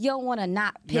waste. You don't want to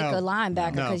not pick a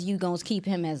linebacker because you're going to keep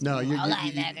him as a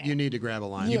linebacker. You need to grab a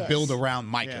linebacker. You build around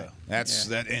Micah.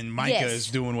 And Micah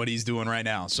is doing what he's doing right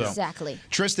now. So exactly.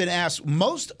 Tristan asks,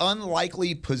 most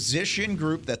unlikely position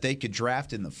group that they could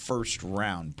draft in the first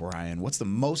round, Brian. What's the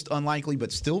most unlikely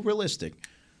but still realistic?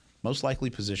 Most likely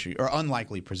position or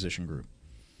unlikely position group?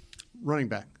 Running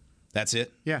back. That's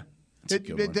it? Yeah. That's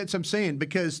what I'm saying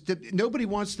because nobody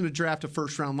wants them to draft a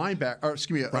first-round linebacker, or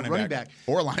excuse me, a running back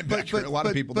or linebacker. But a lot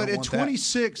of people don't want that. But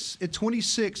at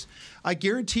 26, I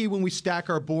guarantee when we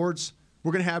stack our boards,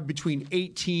 we're going to have between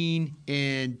 18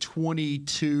 and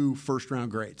 22 first-round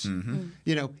grades. And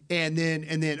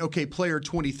then okay, player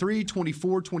 23,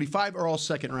 24, 25 are all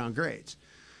second-round grades.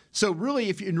 So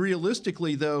really,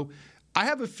 realistically though, I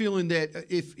have a feeling that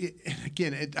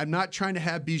I'm not trying to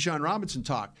have Bijan Robinson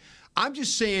talk. I'm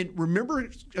just saying, remember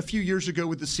a few years ago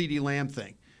with the CeeDee Lamb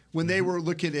thing, when they were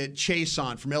looking at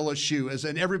Chason from LSU,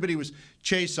 and everybody was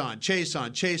Chason.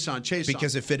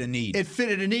 Because it fit a need. It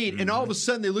fitted a need. And all of a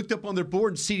sudden, they looked up on their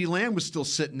board, and CeeDee Lamb was still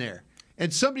sitting there.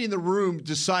 And somebody in the room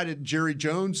decided, Jerry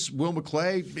Jones, Will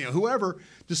McClay, whoever,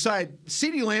 decided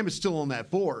CeeDee Lamb is still on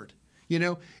that board.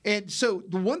 And so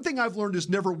the one thing I've learned is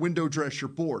never window dress your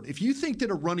board. If you think that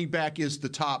a running back is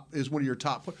one of your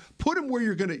top, put him where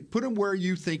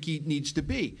you think he needs to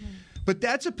be. But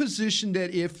that's a position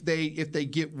that if they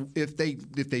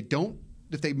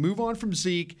move on from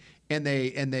Zeke and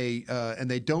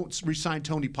they don't re-sign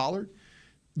Tony Pollard,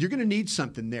 you're going to need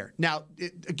something there. Now,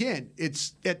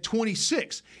 it's at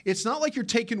 26. It's not like you're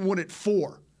taking one at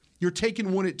 4. You're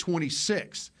taking one at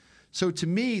 26. So to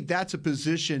me, that's a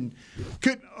position.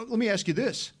 Let me ask you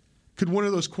this. Could one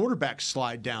of those quarterbacks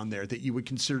slide down there that you would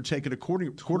consider taking a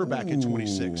quarterback at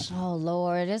 26? Oh,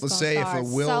 Lord. Let's say if a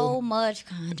Will, so much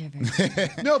controversy.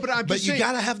 No, but I'm just saying. You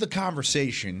got to have the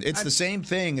conversation. It's the same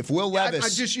thing. If Will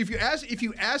Levis. If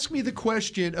you ask me the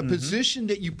question, a position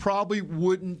that you probably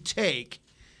wouldn't take.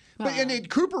 But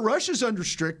Cooper Rush is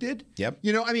unrestricted. Yep.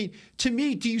 To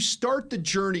me, do you start the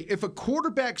journey if a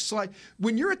quarterback slide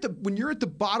when you're at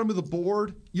the bottom of the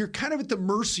board, you're kind of at the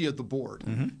mercy of the board.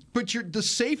 But the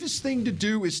safest thing to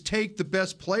do is take the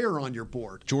best player on your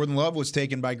board. Jordan Love was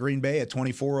taken by Green Bay at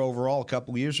 24 overall a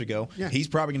couple of years ago. Yeah. He's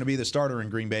probably going to be the starter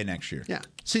in Green Bay next year. Yeah.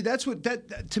 See, that's what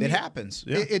to me it happens.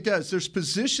 Yeah. It does. There's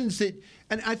positions that,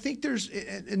 and I think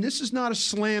and this is not a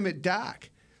slam at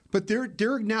Dak. But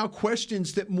there are now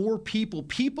questions that more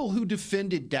people who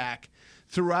defended Dak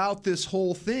throughout this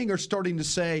whole thing are starting to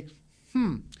say,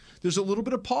 there's a little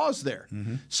bit of pause there.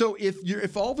 So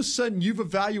if all of a sudden you've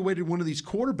evaluated one of these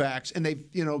quarterbacks and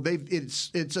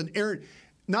it's an Aaron,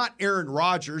 not Aaron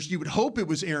Rodgers. You would hope it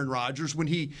was Aaron Rodgers when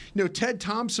he, Ted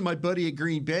Thompson, my buddy at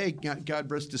Green Bay, God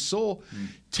rest his soul.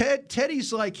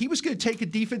 Teddy's like, he was going to take a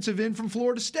defensive end from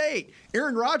Florida State.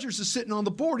 Aaron Rodgers is sitting on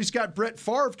the board. He's got Brett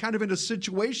Favre kind of in a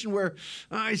situation where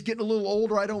he's getting a little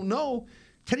older. I don't know.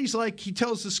 Teddy's like, he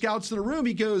tells the scouts in the room,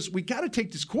 he goes, we got to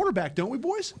take this quarterback, don't we,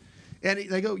 boys? And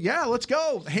they go, yeah, let's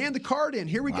go. Hand the card in.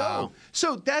 Here we go.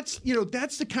 So that's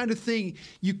the kind of thing.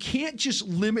 You can't just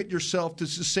limit yourself to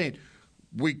just saying,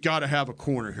 we got to have a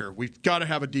corner here. We've got to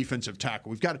have a defensive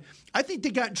tackle. I think they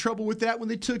got in trouble with that when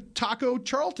they took Taco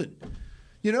Charlton.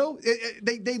 They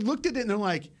looked at it and they're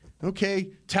like,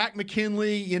 okay, Tack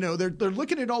McKinley. They're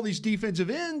looking at all these defensive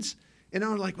ends, and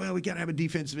I'm like, well, we got to have a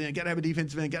defensive end. Got to have a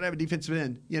defensive end. Got to have a defensive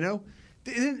end.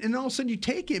 And all of a sudden you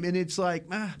take him, and it's like,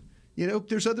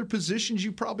 there's other positions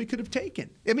you probably could have taken.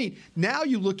 I mean, now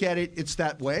you look at it, it's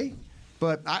that way,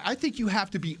 but I think you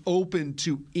have to be open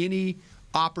to any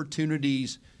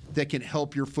opportunities that can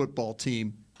help your football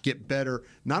team get better,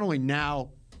 not only now,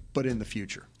 but in the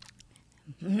future.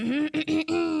 What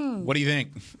do you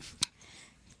think?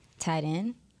 Tight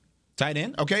end. Tight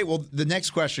end? Okay, well, the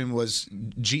next question was,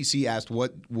 GC asked,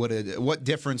 what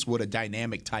difference would a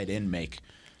dynamic tight end make?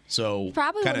 So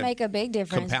probably would make a big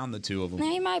difference. Compound the two of them.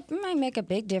 It might make a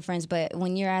big difference, but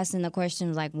when you're asking the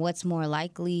question like, what's more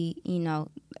likely,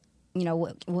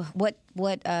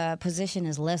 what position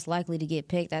is less likely to get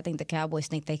picked? I think the Cowboys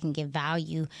think they can get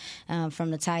value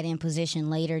from the tight end position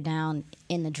later down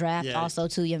in the draft. Yeah. Also,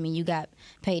 too, I mean, you got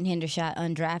Peyton Hendershot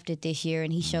undrafted this year,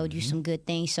 and he showed you some good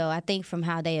things. So I think from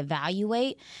how they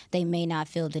evaluate, they may not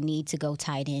feel the need to go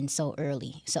tight end so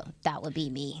early. So that would be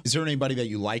me. Is there anybody that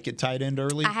you like at tight end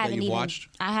early that you've watched?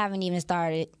 I haven't even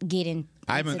started getting.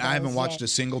 I haven't watched a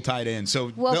single tight end. So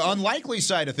the unlikely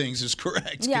side of things is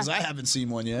correct because I haven't seen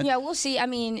one yet. Yeah, we'll see. I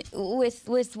mean, with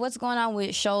what's going on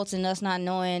with Schultz and us not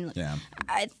knowing,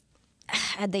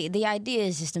 the idea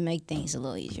is just to make things a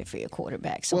little easier for your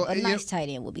quarterback. So a nice tight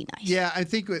end would be nice. Yeah, I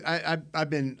think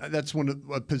that's one of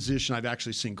a position I've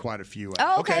actually seen quite a few at.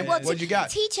 Oh, okay. Well, what you got?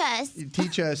 Teach us.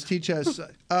 Teach us.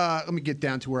 Let me get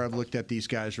down to where I've looked at these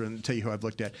guys and tell you who I've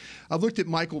looked at. I've looked at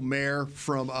Michael Mayer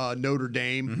from Notre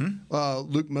Dame,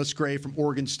 Luke Musgrave from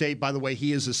Oregon State. By the way,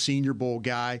 he is a Senior Bowl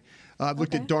guy. I've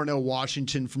looked at Darnell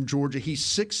Washington from Georgia. He's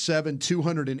 6'7",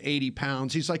 280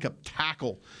 pounds. He's like a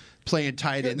tackle playing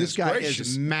tight end. This guy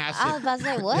is massive. I was about to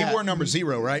say, what? He wore number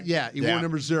 0, right? Yeah, he wore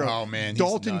number 0. Oh, man,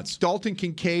 he's nuts. Dalton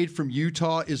Kincaid from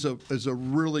Utah is a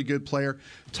really good player.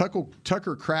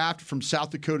 Tucker Kraft from South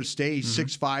Dakota State, he's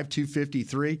 6'5",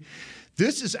 253.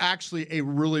 This is actually a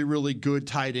really, really good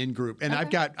tight end group. And I've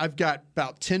got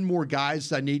about 10 more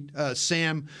guys I need.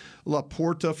 Sam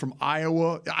Laporta from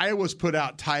Iowa. Iowa's put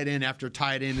out tight end after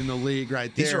tight end in the league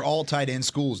right there. These are all tight end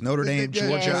schools. Notre Dame,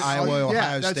 Georgia, Iowa,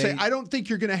 Ohio State. I don't think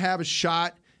you're going to have a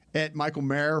shot at Michael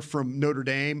Mayer from Notre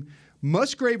Dame.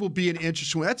 Musgrave will be an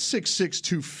interesting one. That's 6'6",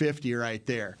 250 right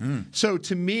there. So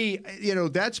to me,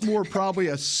 that's more probably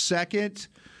a second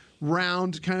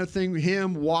round kind of thing.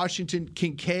 Him, Washington,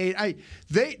 Kincaid.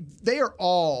 They are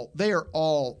all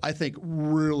I think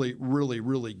really, really,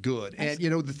 really good. And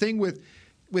the thing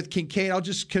with Kincaid,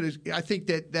 I think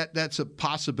that's a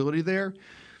possibility there.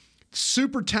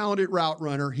 Super talented route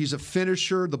runner. He's a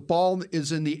finisher. The ball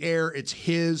is in the air. It's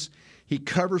his. He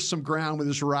covers some ground with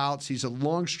his routes. He's a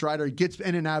long strider. He gets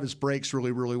in and out of his breaks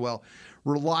really, really well.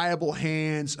 Reliable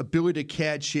hands, ability to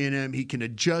catch in him. He can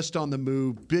adjust on the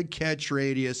move, big catch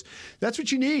radius. That's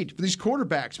what you need for these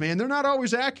quarterbacks, man. They're not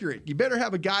always accurate. You better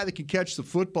have a guy that can catch the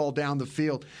football down the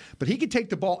field. But he can take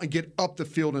the ball and get up the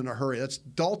field in a hurry. That's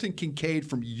Dalton Kincaid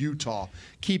from Utah.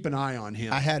 Keep an eye on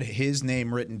him. I had his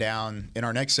name written down. In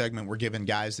our next segment, we're giving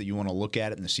guys that you want to look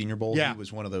at in the Senior Bowl. Yeah. He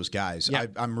was one of those guys. Yeah.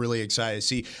 I'm really excited to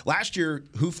see. Last year,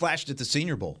 who flashed at the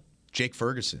Senior Bowl? Jake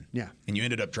Ferguson. Yeah. And you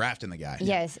ended up drafting the guy.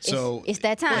 Yes. So it's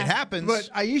that time. It happens. But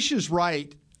Aisha's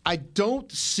right. I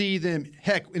don't see them.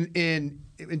 Heck, in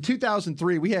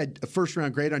 2003, we had a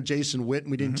first-round grade on Jason Witten.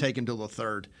 We didn't take him till the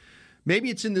third. Maybe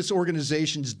it's in this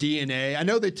organization's DNA. I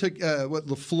know they took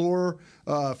LaFleur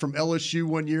from LSU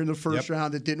one year in the first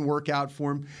round. That didn't work out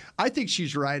for him. I think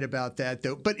she's right about that,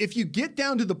 though. But if you get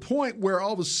down to the point where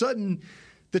all of a sudden –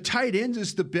 the tight end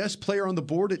is the best player on the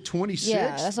board at 26.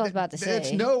 Yeah, that's what I was about to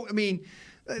say.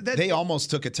 They almost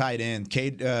took a tight end.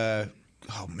 Cade,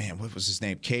 what was his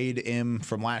name? Cade M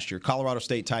from last year. Colorado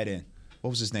State tight end.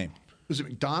 What was his name? Was it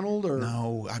McDonald or?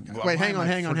 No. Wait, hang on.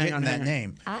 That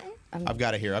name. I've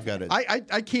got it here.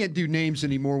 I can't do names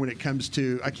anymore when it comes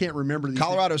to. I can't remember these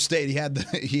Colorado State. He had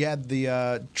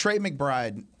the Trey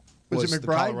McBride. Was it the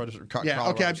McBride? Colorado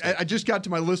okay. State. I just got to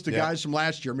my list of guys from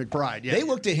last year. McBride. Yeah, they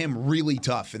looked at him really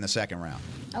tough in the second round.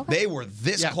 Okay. They were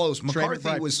this close. Trey McCarthy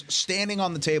McBride. was standing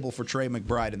on the table for Trey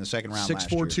McBride in the second round 6'4",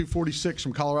 last year. 246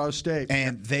 from Colorado State.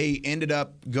 And they ended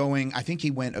up going, I think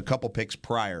he went a couple picks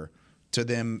prior to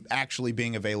them actually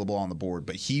being available on the board.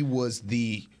 But he was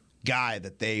the guy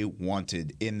that they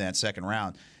wanted in that second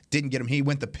round. Didn't get him. He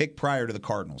went the pick prior to the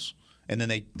Cardinals. And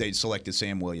then they selected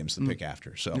Sam Williams the pick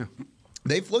after. So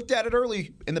they've looked at it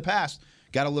early in the past.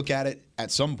 Got to look at it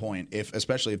at some point,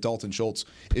 especially if Dalton Schultz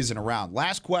isn't around.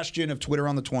 Last question of Twitter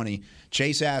on the 20.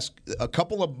 Chase asked, a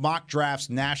couple of mock drafts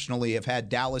nationally have had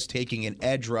Dallas taking an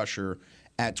edge rusher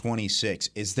at 26.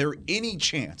 Is there any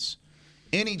chance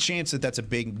that that's a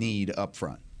big need up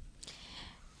front?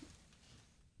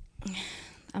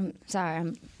 I'm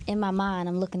sorry. In my mind,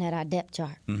 I'm looking at our depth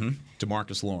chart.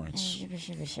 DeMarcus Lawrence.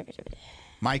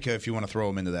 Micah, if you want to throw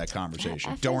him into that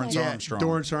conversation. Dorrance Armstrong.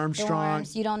 Dorrance Armstrong.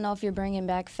 You don't know if you're bringing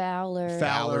back Fowler.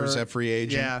 Fowler's a free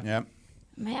agent. Yeah. Yep.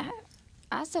 Man,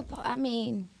 I suppose. I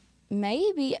mean,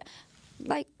 maybe,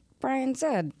 like Brian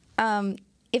said,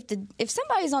 if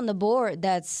somebody's on the board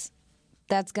that's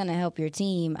going to help your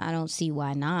team, I don't see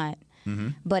why not.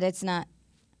 But it's not.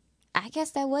 I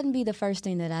guess that wouldn't be the first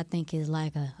thing that I think is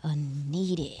like a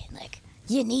needed. Like,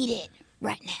 you need it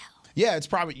right now. Yeah, it's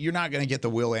probably you're not going to get the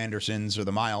Will Andersons or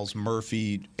the Miles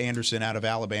Murphy. Anderson out of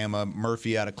Alabama,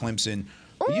 Murphy out of Clemson.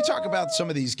 But you talk about some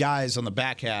of these guys on the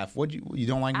back half. What you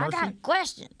don't like Murphy? I got a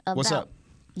question about. What's up?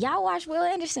 Y'all watch Will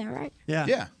Anderson, right?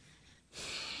 Yeah.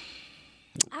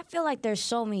 I feel like there's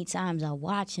so many times I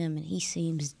watch him and he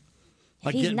seems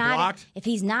like getting blocked. If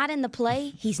he's not in the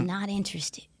play, he's not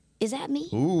interested. Is that me?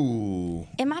 Ooh.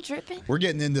 Am I tripping? We're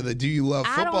getting into the do you love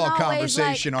football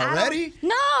conversation already?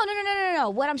 No.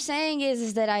 What I'm saying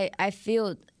is that I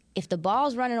feel if the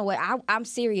ball's running away, I'm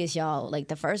serious, y'all. Like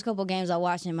the first couple games I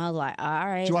watched him, I was like, all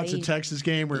right. Did you watch the Texas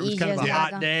game where it was kind of a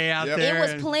hot day out there? It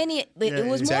was plenty. It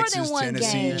was Texas, more than one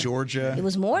Tennessee, game. Georgia. It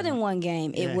was more than one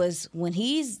game. It was when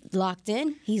he's locked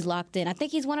in, he's locked in. I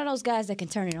think he's one of those guys that can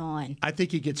turn it on. I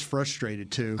think he gets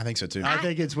frustrated too. I think so too. I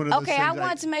think it's one of those things. Okay, I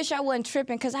wanted to make sure I wasn't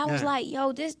tripping because I was like,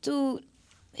 yo, this dude.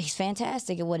 He's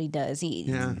fantastic at what he does.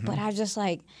 But I was just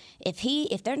like,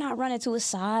 if they're not running to his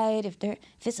side, if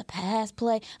it's a pass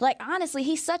play, like honestly,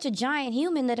 he's such a giant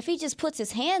human that if he just puts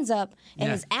his hands up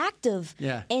and is active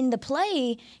in the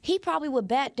play, he probably would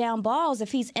bat down balls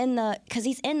if he's because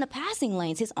he's in the passing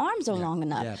lanes. His arms are long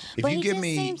enough. Yeah. But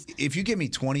if you give me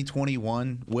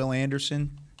 2021 Will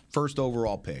Anderson, first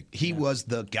overall pick, he was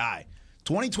the guy.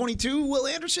 2022, Will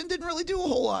Anderson didn't really do a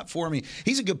whole lot for me.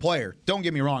 He's a good player. Don't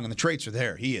get me wrong, and the traits are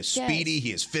there. He is speedy.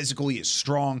 He is physical. He is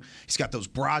strong. He's got those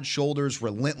broad shoulders.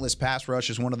 Relentless pass rush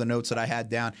is one of the notes that I had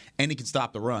down, and he can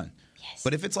stop the run. Yes.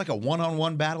 But if it's like a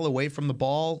one-on-one battle away from the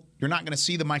ball, you're not going to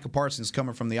see the Micah Parsons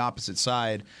coming from the opposite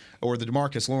side or the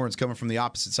DeMarcus Lawrence coming from the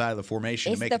opposite side of the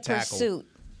formation to make a tackle. It's the pursuit.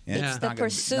 Yeah. It's the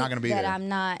pursuit that there. I'm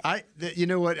not. You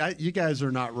know what? You guys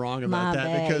are not wrong about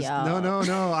that because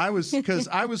no.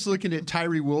 I was looking at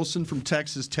Tyree Wilson from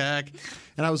Texas Tech,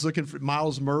 and I was looking for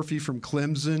Miles Murphy from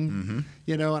Clemson,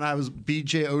 and I was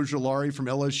B.J. Ojulari from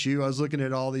LSU. I was looking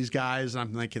at all these guys, and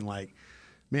I'm thinking like,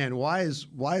 man, why is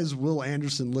Will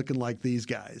Anderson looking like these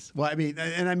guys? Well, I mean,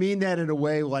 and I mean that in a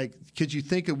way like, could you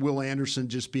think of Will Anderson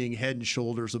just being head and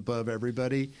shoulders above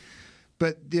everybody?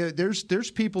 But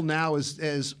there's people now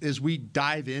as we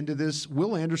dive into this.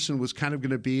 Will Anderson was kind of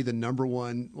going to be the number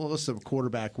one. Well, let's say a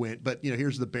quarterback went, but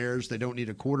here's the Bears. They don't need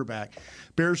a quarterback.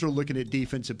 Bears are looking at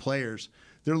defensive players.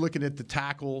 They're looking at the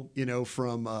tackle,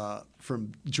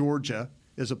 from Georgia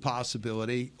as a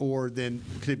possibility, or then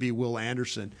could it be Will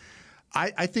Anderson?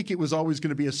 I think it was always going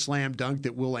to be a slam dunk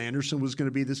that Will Anderson was going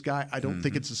to be this guy. I don't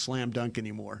think it's a slam dunk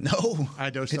anymore. No, I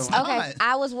don't. It's not. Okay,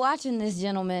 I was watching this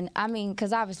gentleman. I mean,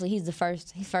 because obviously he's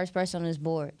first person on his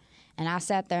board, and I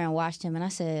sat there and watched him, and I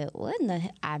said, "What in the?"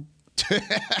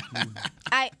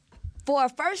 For a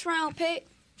first round pick,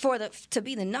 to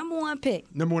be the number one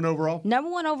pick, number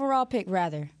one overall pick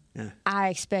rather. Yeah. I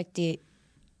expected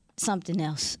something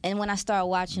else. And when I started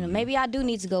watching them, maybe I do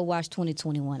need to go watch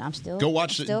 2021. I'm still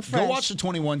fresh. Go watch the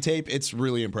 21 tape. It's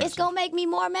really impressive. It's gonna make me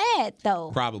more mad though.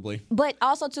 Probably. But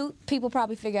also too, people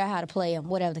probably figure out how to play him,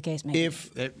 whatever the case may be.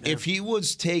 If he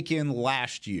was taken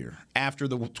last year after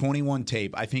the 21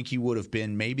 tape, I think he would have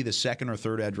been maybe the second or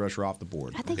third edge rusher off the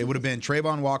board. It would have been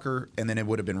Trayvon Walker, and then it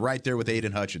would have been right there with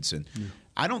Aiden Hutchinson.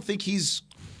 I don't think he's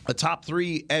a top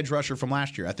 3 edge rusher from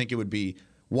last year. I think it would be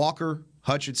Walker,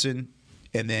 Hutchinson,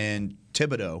 and then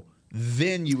Thibodeau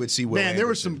then you would see Will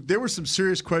Anderson. There were some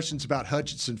serious questions about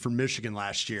Hutchinson from Michigan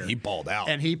last year. He balled out.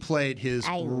 And he played his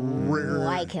rear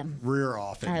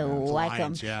off. I like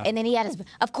him. Yeah. And then he had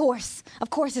of course,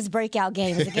 his breakout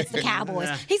game is against the Cowboys.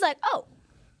 Yeah. He's like, oh,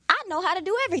 I know how to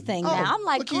do everything now. I'm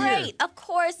like, great. Of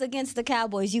course, against the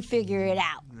Cowboys, you figure it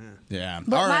out. Yeah.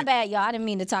 But my bad, y'all. I didn't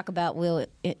mean to talk about Will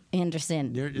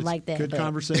Anderson like that. Good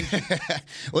conversation.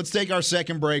 Let's take our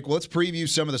second break. Let's preview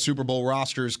some of the Super Bowl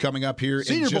rosters coming up here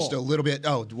in just a little bit.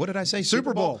 Oh, what did I say?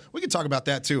 Super Bowl. We could talk about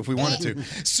that, too, if we wanted to.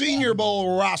 Senior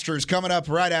Bowl rosters coming up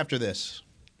right after this.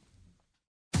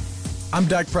 I'm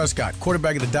Dak Prescott,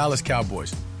 quarterback of the Dallas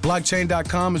Cowboys.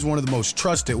 Blockchain.com is one of the most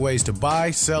trusted ways to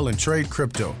buy, sell, and trade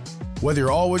crypto. Whether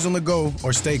you're always on the go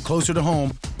or stay closer to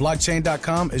home,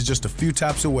 Blockchain.com is just a few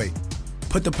taps away.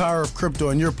 Put the power of crypto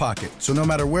in your pocket, so no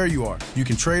matter where you are, you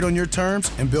can trade on your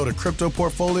terms and build a crypto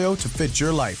portfolio to fit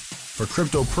your life. For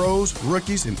crypto pros,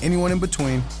 rookies, and anyone in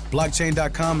between,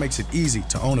 Blockchain.com makes it easy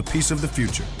to own a piece of the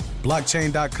future.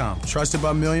 Blockchain.com, trusted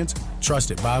by millions,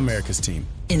 trusted by America's team.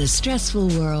 In a stressful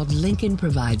world, Lincoln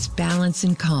provides balance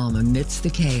and calm amidst the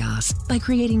chaos by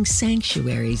creating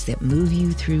sanctuaries that move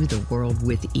you through the world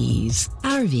with ease.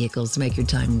 Our vehicles make your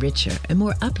time richer and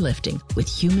more uplifting with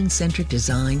human-centric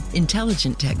design,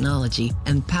 intelligent technology,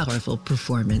 and powerful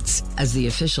performance. As the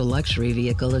official luxury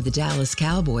vehicle of the Dallas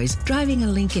Cowboys, driving a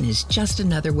Lincoln is just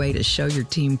another way to show your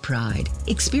team pride.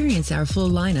 Experience our full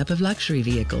lineup of luxury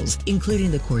vehicles, including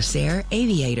the Corsair,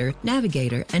 Aviator,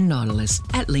 Navigator, and Nautilus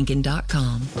at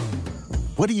Lincoln.com.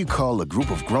 What do you call a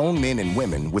group of grown men and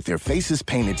women with their faces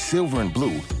painted silver and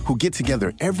blue who get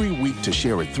together every week to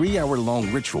share a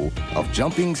 3-hour-long ritual of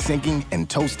jumping, singing,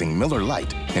 and toasting Miller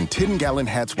Lite and 10-gallon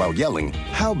hats while yelling,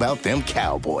 "How about them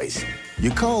Cowboys?" You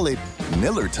call it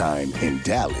Miller Time in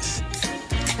Dallas.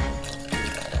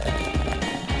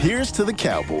 Here's to the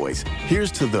Cowboys.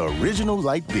 Here's to the original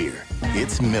light beer.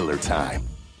 It's Miller Time.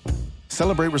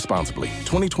 Celebrate responsibly.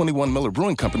 2021 Miller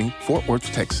Brewing Company, Fort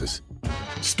Worth, Texas.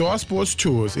 Star Sports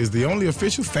Tours is the only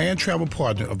official fan travel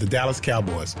partner of the Dallas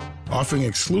Cowboys, offering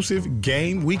exclusive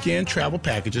game weekend travel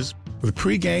packages with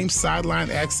pre-game sideline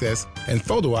access and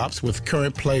photo ops with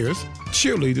current players,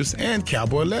 cheerleaders, and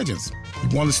Cowboy legends. You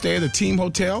want to stay at a team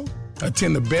hotel,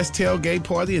 attend the best tailgate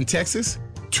party in Texas,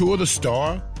 tour the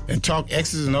Star, and talk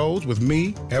X's and O's with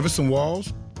me, Everson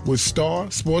Walls? With Star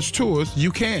Sports Tours,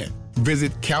 you can.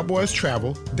 Visit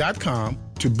cowboystravel.com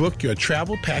to book your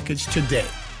travel package today.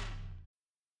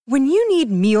 When you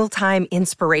need mealtime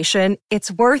inspiration,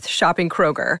 it's worth shopping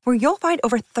Kroger, where you'll find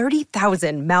over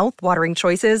 30,000 mouth-watering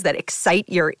choices that excite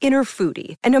your inner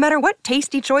foodie. And no matter what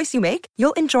tasty choice you make,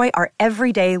 you'll enjoy our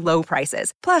everyday low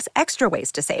prices, plus extra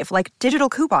ways to save, like digital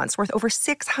coupons worth over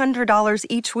 $600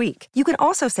 each week. You can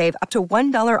also save up to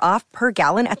 $1 off per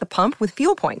gallon at the pump with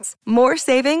fuel points. More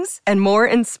savings and more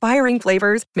inspiring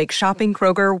flavors make shopping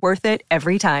Kroger worth it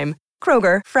every time.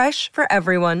 Kroger, fresh for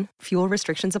everyone. Fuel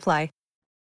restrictions apply.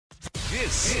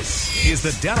 This is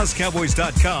the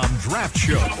DallasCowboys.com Draft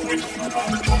Show.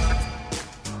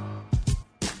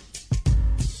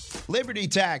 Liberty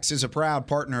Tax is a proud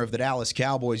partner of the Dallas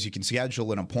Cowboys. You can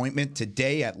schedule an appointment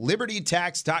today at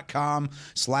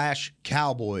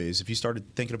libertytax.com/Cowboys. Have you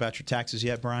started thinking about your taxes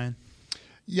yet, Brian?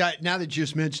 Yeah, now that you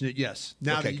just mentioned it, yes.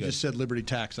 Now that you just said Liberty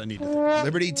Tax, I need to think.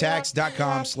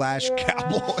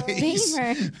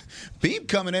 LibertyTax.com/Cowboys. Beam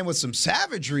coming in with some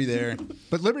savagery there.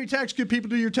 But Liberty Tax, good people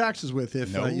to do your taxes with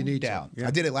if you need doubt. to. Yeah.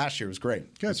 I did it last year. It was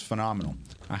great. Good. It's phenomenal.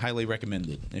 I highly recommend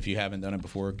it. If you haven't done it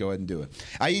before, go ahead and do it.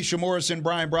 Aisha Morrison,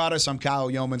 Brian Broaddus. I'm Kyle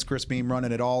Yeomans. Chris Beam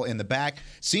running it all in the back.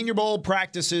 Senior Bowl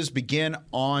practices begin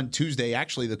on Tuesday.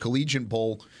 Actually, the Collegiate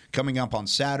Bowl coming up on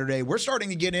Saturday. We're starting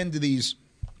to get into these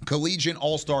collegiate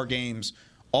all-star games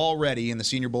already in the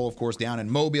Senior Bowl, of course, down in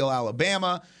Mobile,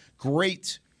 Alabama.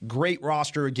 Great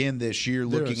roster again this year.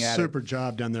 Looking at super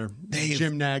job down there.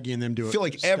 Jim Nagy and them do it. I feel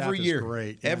like every year,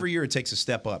 great. Every year it takes a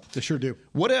step up. They sure do.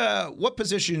 What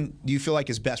position do you feel like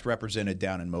is best represented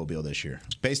down in Mobile this year,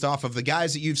 based off of the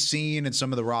guys that you've seen and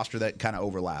some of the roster that kind of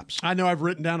overlaps? I know I've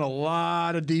written down a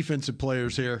lot of defensive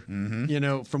players here.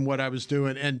 From what I was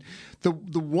doing, and the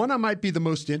one I might be the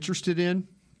most interested in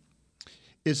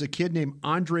is a kid named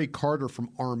Andre Carter from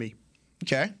Army.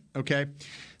 Okay.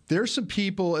 There's some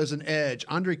people as an edge.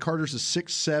 Andre Carter's a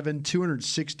 6'7",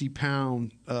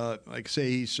 260-pound. Like I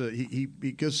say, he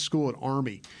goes to school at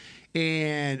Army,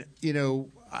 and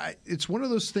it's one of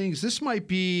those things. This might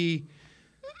be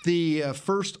the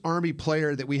first Army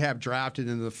player that we have drafted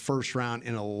in the first round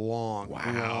in a long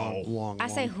I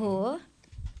say who?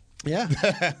 Yeah,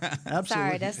 absolutely.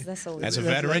 Sorry, that's a As a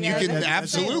veteran, you can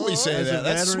absolutely say that.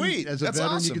 That's sweet. As a That's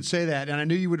veteran, awesome. you can say that, and I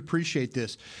knew you would appreciate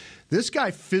this. This guy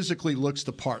physically looks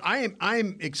the part.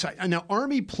 I'm excited. Now,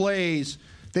 Army plays.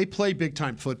 They play big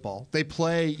time football. They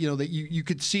play. You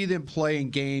could see them playing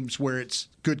games where it's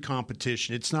good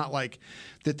competition. It's not like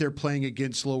that they're playing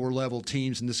against lower level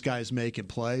teams and this guy's making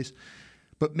plays.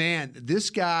 But man, this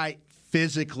guy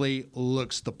physically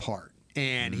looks the part,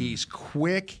 and he's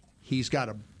quick. He's got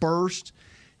a burst.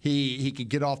 He can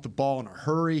get off the ball in a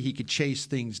hurry. He can chase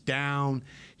things down.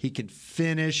 He can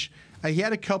finish. He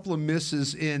had a couple of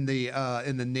misses in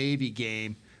the Navy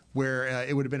game where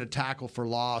it would have been a tackle for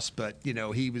loss, but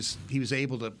he was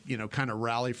able to kind of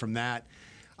rally from that.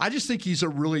 I just think he's a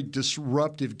really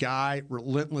disruptive guy,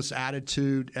 relentless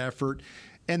attitude, effort.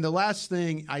 And the last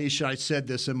thing, Aisha, I said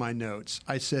this in my notes.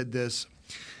 I said this.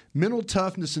 Mental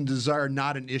toughness and desire,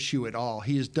 not an issue at all.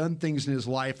 He has done things in his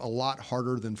life a lot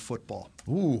harder than football.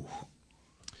 Ooh.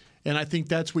 And I think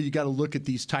that's where you got to look at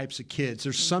these types of kids.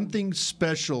 There's something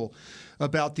special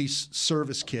about these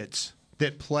service kids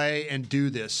that play and do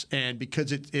this, and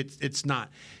because it's not.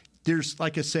 There's,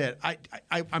 like I said,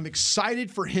 I'm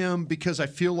excited for him because I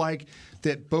feel like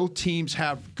that both teams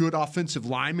have good offensive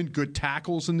linemen, good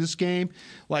tackles in this game,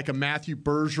 like a Matthew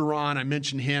Bergeron. I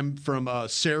mentioned him from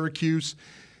Syracuse.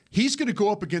 He's going to go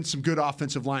up against some good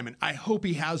offensive linemen. I hope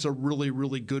he has a really,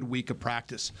 really good week of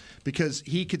practice because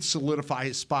he could solidify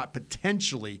his spot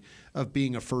potentially of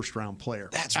being a first-round player.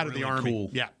 That's out really of the Army. Cool.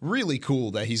 Yeah, really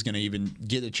cool that he's going to even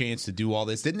get a chance to do all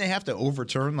this. Didn't they have to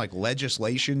overturn like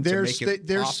legislation to make it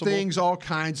there's possible? Things, all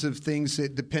kinds of things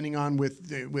that depending on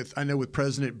with I know with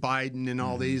President Biden and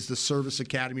all these the service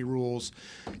academy rules,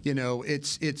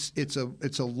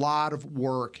 it's a lot of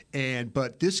work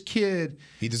but this kid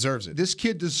he deserves it. This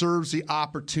kid deserves the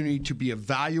opportunity to be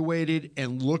evaluated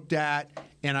and looked at,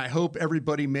 and I hope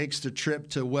everybody makes the trip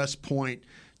to West Point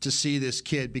to see this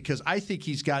kid because I think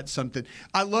he's got something.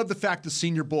 I love the fact the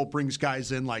Senior Bowl brings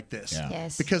guys in like this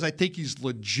because I think he's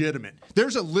legitimate.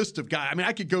 There's a list of guys. I mean,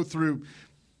 I could go through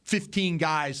 15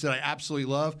 guys that I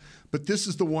absolutely love, but this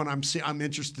is the one I'm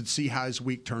interested to see how his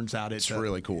week turns out. It's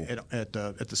really cool at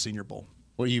the Senior Bowl.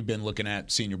 What have you been looking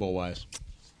at Senior Bowl wise?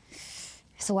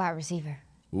 It's a wide receiver.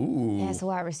 Ooh. Yeah, it's a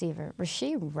wide receiver.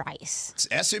 Rasheed Rice.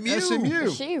 It's SMU.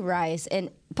 Rasheed Rice.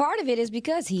 And part of it is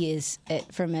because he is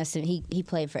from SMU. He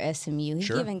played for SMU. He's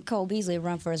giving Cole Beasley a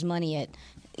run for his money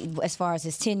as far as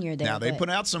his tenure there. Now, they put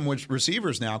out some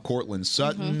receivers now. Cortland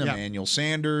Sutton, Emmanuel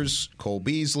Sanders, Cole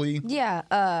Beasley.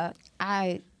 Yeah.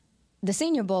 The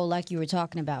Senior Bowl, like you were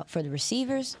talking about, for the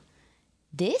receivers,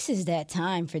 this is that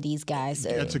time for these guys.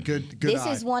 That's a good. This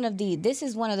is one of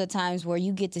the times where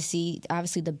you get to see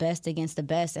obviously the best against the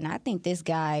best, and I think this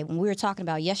guy. When we were talking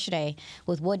about yesterday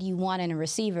with what do you want in a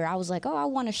receiver, I was like, I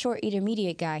want a short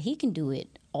intermediate guy. He can do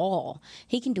it all.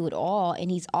 He can do it all,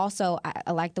 and he's also.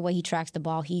 I like the way he tracks the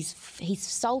ball. He's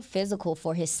so physical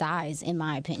for his size, in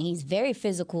my opinion. He's very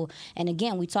physical, and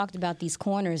again, we talked about these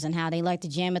corners and how they like to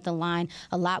jam at the line.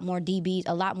 A lot more DBs,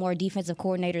 a lot more defensive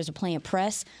coordinators are playing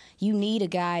press. You need a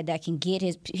guy that can get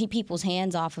people's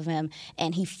hands off of him,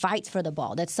 and he fights for the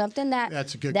ball. That's something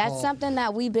that's something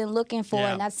that we've been looking for,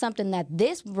 and that's something that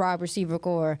this wide receiver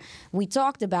core we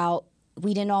talked about.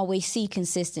 We didn't always see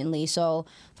consistently. So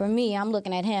for me, I'm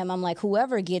looking at him. I'm like,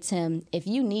 whoever gets him, if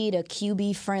you need a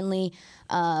QB-friendly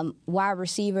wide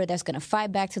receiver that's going to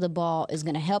fight back to the ball, is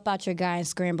going to help out your guy in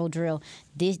scramble drill,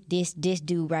 this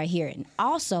dude right here. And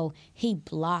also, he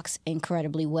blocks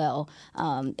incredibly well,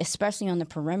 especially on the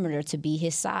perimeter to be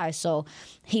his size. So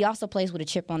he also plays with a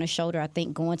chip on his shoulder. I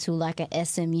think going to like a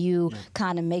SMU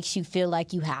kind of makes you feel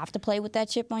like you have to play with that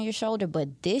chip on your shoulder.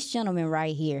 But this gentleman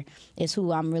right here is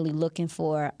who I'm really looking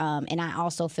for. And I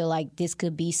also feel like this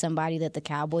could be somebody that the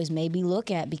Cowboys maybe look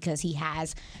at because he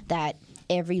has that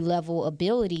every level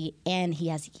ability and he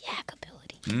has yak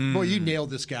ability. Boy, you nailed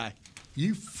this guy.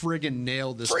 You friggin'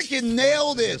 nailed this.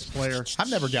 This player. I've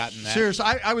never gotten that. Seriously,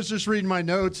 I was just reading my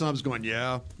notes and I was going,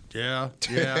 yeah.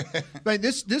 But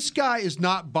this guy is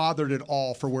not bothered at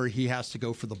all for where he has to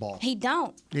go for the ball. He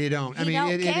don't. He don't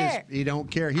care. He don't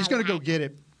care. He's going to go get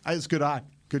it. It's a good eye.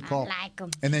 Good call. I like him.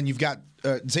 And then you've got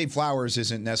Zay Flowers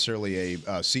isn't necessarily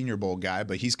a Senior Bowl guy,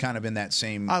 but he's kind of in that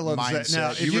same mindset.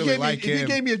 Now, if you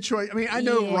gave me a choice, I mean, I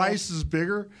know Rice is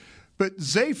bigger, but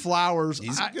Zay Flowers,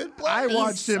 he's a good player. I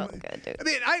watched him. So good,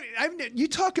 dude. I mean, you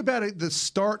talk about the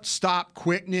start-stop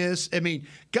quickness. I mean,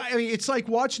 it's like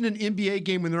watching an NBA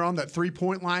game when they're on that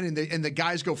three-point line and the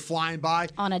guys go flying by.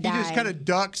 On a dime. He just kind of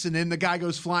ducks, and then the guy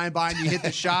goes flying by, and you hit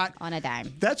the shot. On a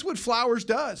dime. That's what Flowers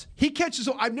does. He catches.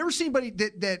 I've never seen anybody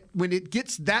that when it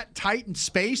gets that tight in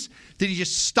space, that he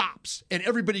just stops, and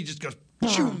everybody just goes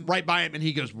right by him, and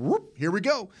he goes, whoop, here we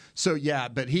go. So, yeah,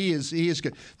 but he is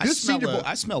good. I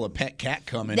smell a pet cat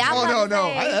coming. No.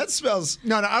 That smells.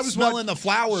 No, I was smelling the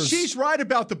flowers. She's right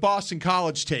about the Boston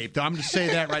College tape, though. I'm going to say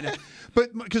that right now.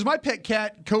 But because my pet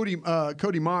cat, Cody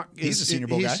Mock, he's a Senior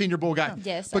Bowl guy. He's a Senior Bowl guy. Yeah.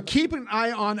 Yes. But keep an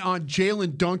eye on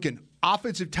Jalen Duncan,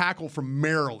 offensive tackle from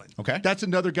Maryland. Okay. That's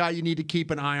another guy you need to keep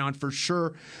an eye on for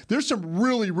sure. There's some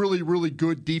really, really, really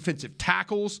good defensive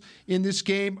tackles in this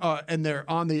game, and they're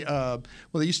on the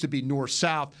they used to be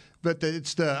north-south, but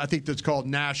I think that's called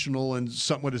national and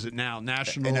something. What is it now?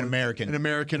 National and American. An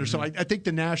American or something. I think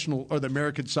the national or the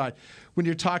American side. When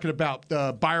you're talking about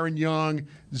Byron Young,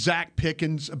 Zach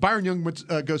Pickens. Byron Young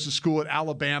goes to school at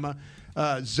Alabama.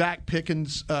 Zach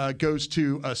Pickens goes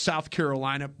to South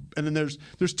Carolina, and then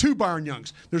there's two Byron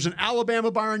Youngs. There's an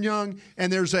Alabama Byron Young,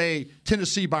 and there's a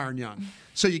Tennessee Byron Young.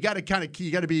 So you got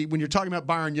to be when you're talking about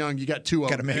Byron Young, you got two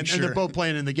of them, and they're both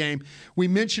playing in the game. We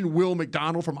mentioned Will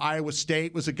McDonald from Iowa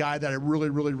State was a guy that I really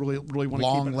want to keep.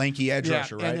 Long, lanky edge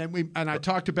rusher, right? And I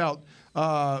talked about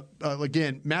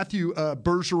again Matthew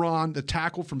Bergeron, the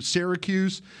tackle from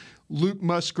Syracuse, Luke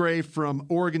Musgrave from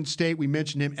Oregon State. We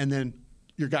mentioned him, and then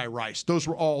your guy Rice. Those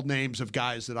were all names of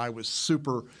guys that I was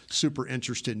super, super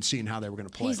interested in seeing how they were going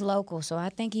to play. He's local, so I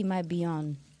think he might be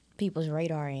on people's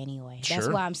radar anyway. That's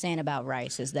why I'm saying about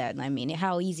Rice is that, I mean,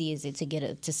 how easy is it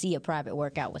to see a private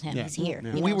workout with him? He's here.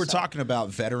 Yeah. We were talking about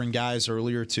veteran guys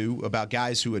earlier too, about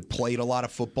guys who had played a lot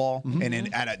of football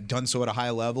and done so at a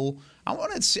high level. I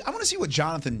want to see what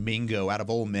Jonathan Mingo out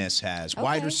of Ole Miss has. Okay.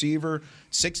 Wide receiver,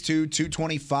 6'2",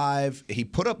 225. He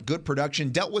put up good production,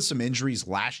 dealt with some injuries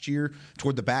last year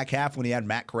toward the back half when he had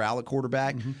Matt Corral at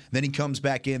quarterback. Then he comes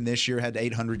back in this year, had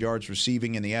 800 yards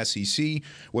receiving in the SEC,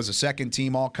 was a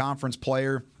second-team all-conference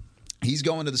player. He's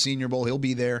going to the Senior Bowl. He'll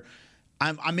be there.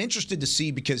 I'm interested to see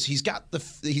because he's got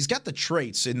the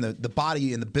traits in the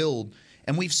body and the build,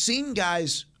 and we've seen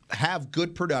guys have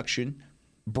good production,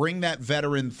 bring that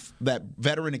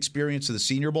veteran experience to the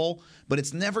Senior Bowl, but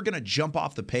it's never going to jump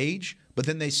off the page. But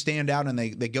then they stand out and they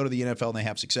go to the NFL and they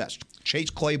have success. Chase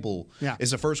Claypool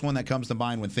is the first one that comes to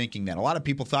mind when thinking that. A lot of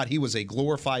people thought he was a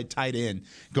glorified tight end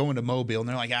going to Mobile, and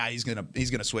they're like, he's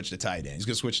gonna switch to tight end. He's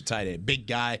gonna switch to tight end. Big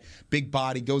guy, big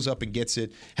body, goes up and gets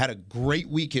it. Had a great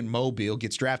week in Mobile,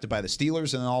 gets drafted by the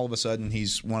Steelers, and then all of a sudden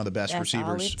he's one of the best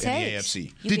receivers in the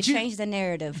AFC. You can change the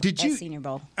narrative at Senior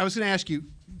Bowl. I was going to ask you,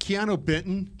 Keanu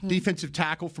Benton, defensive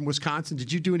tackle from Wisconsin.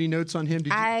 Did you do any notes on him?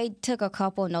 I took a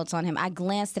couple of notes on him. I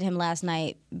glanced at him last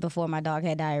night before my dog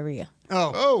had diarrhea.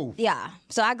 Oh. Yeah.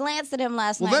 So I glanced at him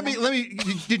last night. Well, let me.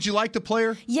 Did you like the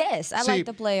player? Yes, I like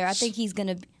the player. I think he's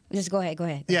going to just go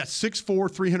ahead. Yeah,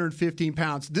 6'4", 315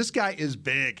 pounds. This guy is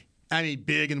big. I mean,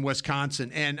 big in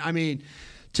Wisconsin. And, I mean,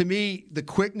 to me, the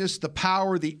quickness, the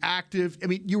power, the active. I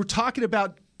mean, you were talking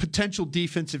about potential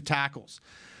defensive tackles.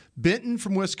 Benton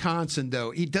from Wisconsin,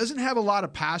 though, he doesn't have a lot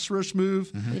of pass rush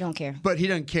move. We don't care. But he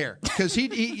doesn't care because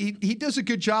he does a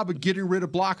good job of getting rid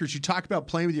of blockers. You talk about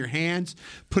playing with your hands,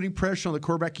 putting pressure on the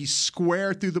quarterback. He's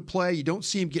square through the play. You don't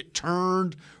see him get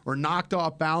turned or knocked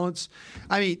off balance.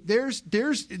 I mean, this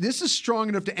is strong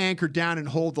enough to anchor down and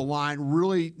hold the line.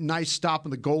 Really nice stop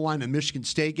on the goal line in the Michigan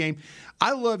State game.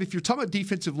 I love, if you're talking about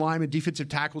defensive linemen, defensive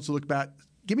tackles to look about,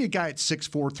 give me a guy at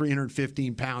 6'4",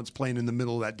 315 pounds playing in the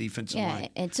middle of that defensive line.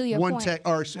 And to your point,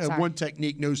 one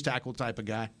technique, nose tackle type of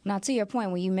guy. Now, to your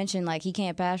point, when you mentioned like he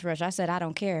can't pass rush, I said I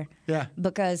don't care. Yeah.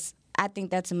 Because I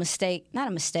think that's a mistake. Not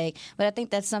a mistake, but I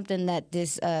think that's something that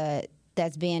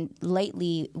that's been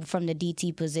lately from the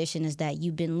DT position is that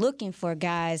you've been looking for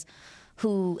guys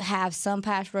who have some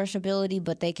pass rush ability,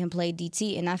 but they can play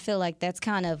DT. And I feel like that's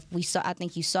kind of, I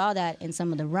think you saw that in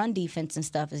some of the run defense and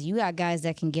stuff, is you got guys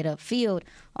that can get upfield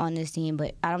on this team,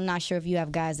 but I'm not sure if you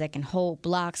have guys that can hold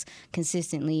blocks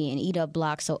consistently and eat up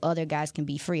blocks so other guys can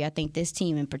be free. I think this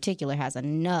team in particular has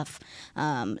enough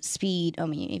speed. I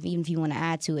mean, even if you want to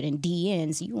add to it in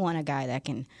DNs, you want a guy that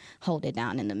can hold it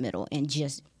down in the middle and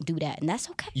just do that, and that's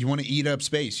okay. You want to eat up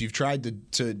space. You've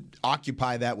tried to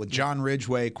occupy that with John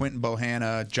Ridgeway, Quentin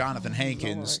Bohanna, Jonathan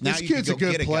Hankins. Now this kid's a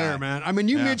good player, man. I mean,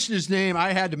 you mentioned his name.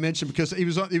 I had to mention because he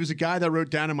was a guy that I wrote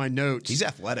down in my notes. He's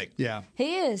athletic. Yeah,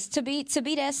 he is to be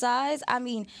that size. I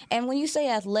mean, and when you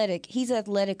say athletic, he's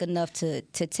athletic enough to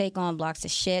take on blocks, to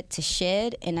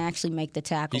shed, and actually make the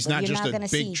tackle. He's not just a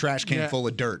big trash can full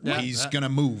of dirt. Yeah. He's gonna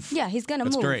move. Yeah, he's gonna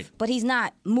move. That's great. But he's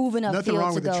not moving up. Nothing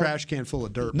wrong with a trash can full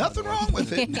of dirt. Nothing wrong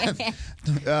with it.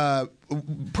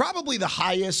 Probably the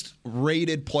highest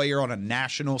rated player on a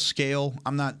national scale.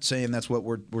 I'm not saying that's what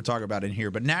we're talking about in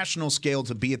here, but national scale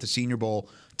to be at the Senior Bowl.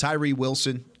 Tyree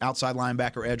Wilson, outside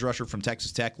linebacker, edge rusher from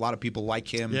Texas Tech. A lot of people like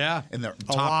him. Yeah, in the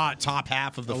top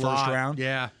half of the first round.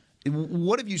 Yeah.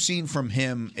 What have you seen from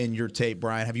him in your tape,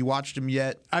 Brian? Have you watched him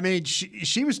yet? I mean,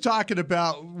 she was talking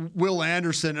about Will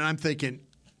Anderson, and I'm thinking,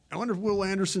 I wonder if Will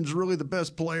Anderson's really the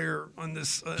best player on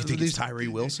this. You think it's Tyree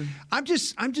Wilson? I'm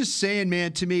just saying,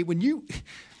 man. To me,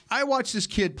 I watched this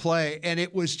kid play, and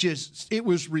it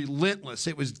was relentless.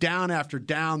 It was down after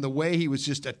down. The way he was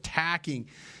just attacking,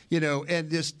 and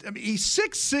this. I mean, he's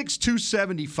 6'6",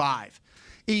 275.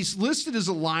 He's listed as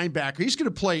a linebacker. He's going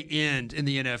to play end in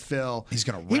the NFL. He's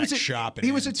going to wreck shop.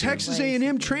 He was a Texas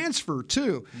A&M transfer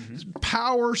too. Mm-hmm.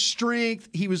 Power,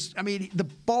 strength. The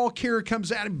ball carrier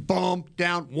comes at him, boom,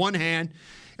 down, one hand.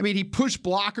 I mean, he pushed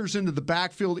blockers into the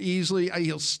backfield easily.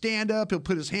 He'll stand up. He'll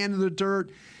put his hand in the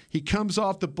dirt. He comes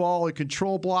off the ball. He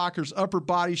control blockers, upper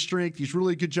body strength. He's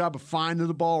really a good job of finding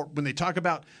the ball. When they talk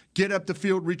about get up the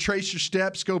field, retrace your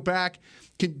steps, go back,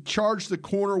 can charge the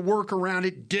corner, work around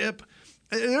it, dip.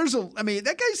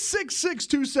 That guy's 6'6",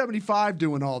 275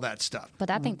 doing all that stuff. But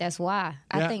I think that's why.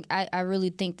 I really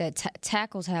think that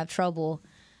tackles have trouble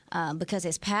because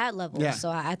it's pad level. Yeah. So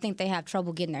I think they have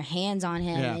trouble getting their hands on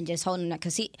him and just holding him.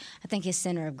 Because I think his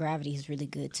center of gravity is really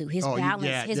good too. His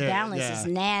balance is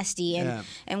nasty.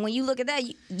 And when you look at that,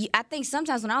 I think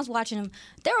sometimes when I was watching him,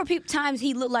 there were times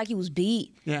he looked like he was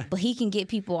beat. Yeah. But he can get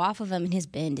people off of him, and his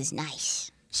bend is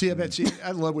nice. See,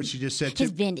 I love what you just said too.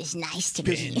 His bend is nice to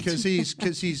me. Because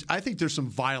he's. I think there's some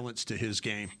violence to his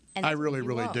game. And I really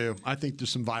do. I think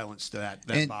there's some violence to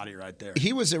that body right there.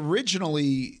 He was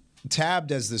originally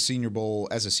tabbed as a Senior Bowl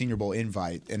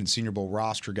invite and Senior Bowl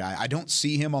roster guy. I don't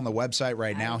see him on the website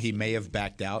right now. He may have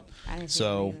backed out.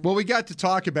 Well, we got to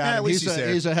talk about him.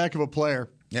 He's a heck of a player.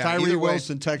 Yeah, Tyree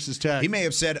Wilson, Texas Tech. He may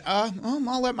have said,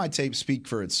 I'll let my tape speak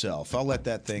for itself. I'll let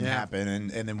that thing happen, and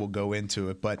then we'll go into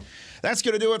it. But that's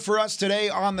going to do it for us today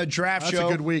on the Draft Show. That's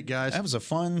a good week, guys. That was a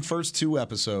fun first 2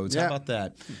 episodes. How about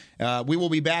that? We will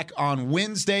be back on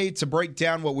Wednesday to break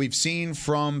down what we've seen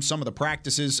from some of the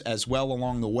practices as well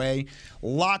along the way.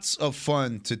 Lots of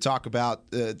fun to talk about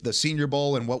the Senior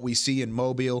Bowl and what we see in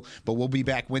Mobile. But we'll be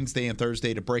back Wednesday and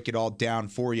Thursday to break it all down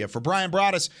for you. For Brian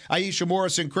Broaddus, Aisha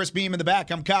Morrison, Chris Beam in the back,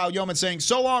 I'm Kyle Yeoman saying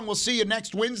so long. We'll see you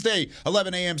next Wednesday,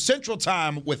 11 a.m. Central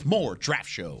Time with more Draft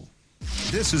Show.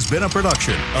 This has been a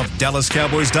production of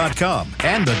DallasCowboys.com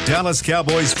and the Dallas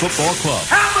Cowboys Football Club.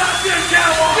 How about this,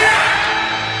 Cowboys?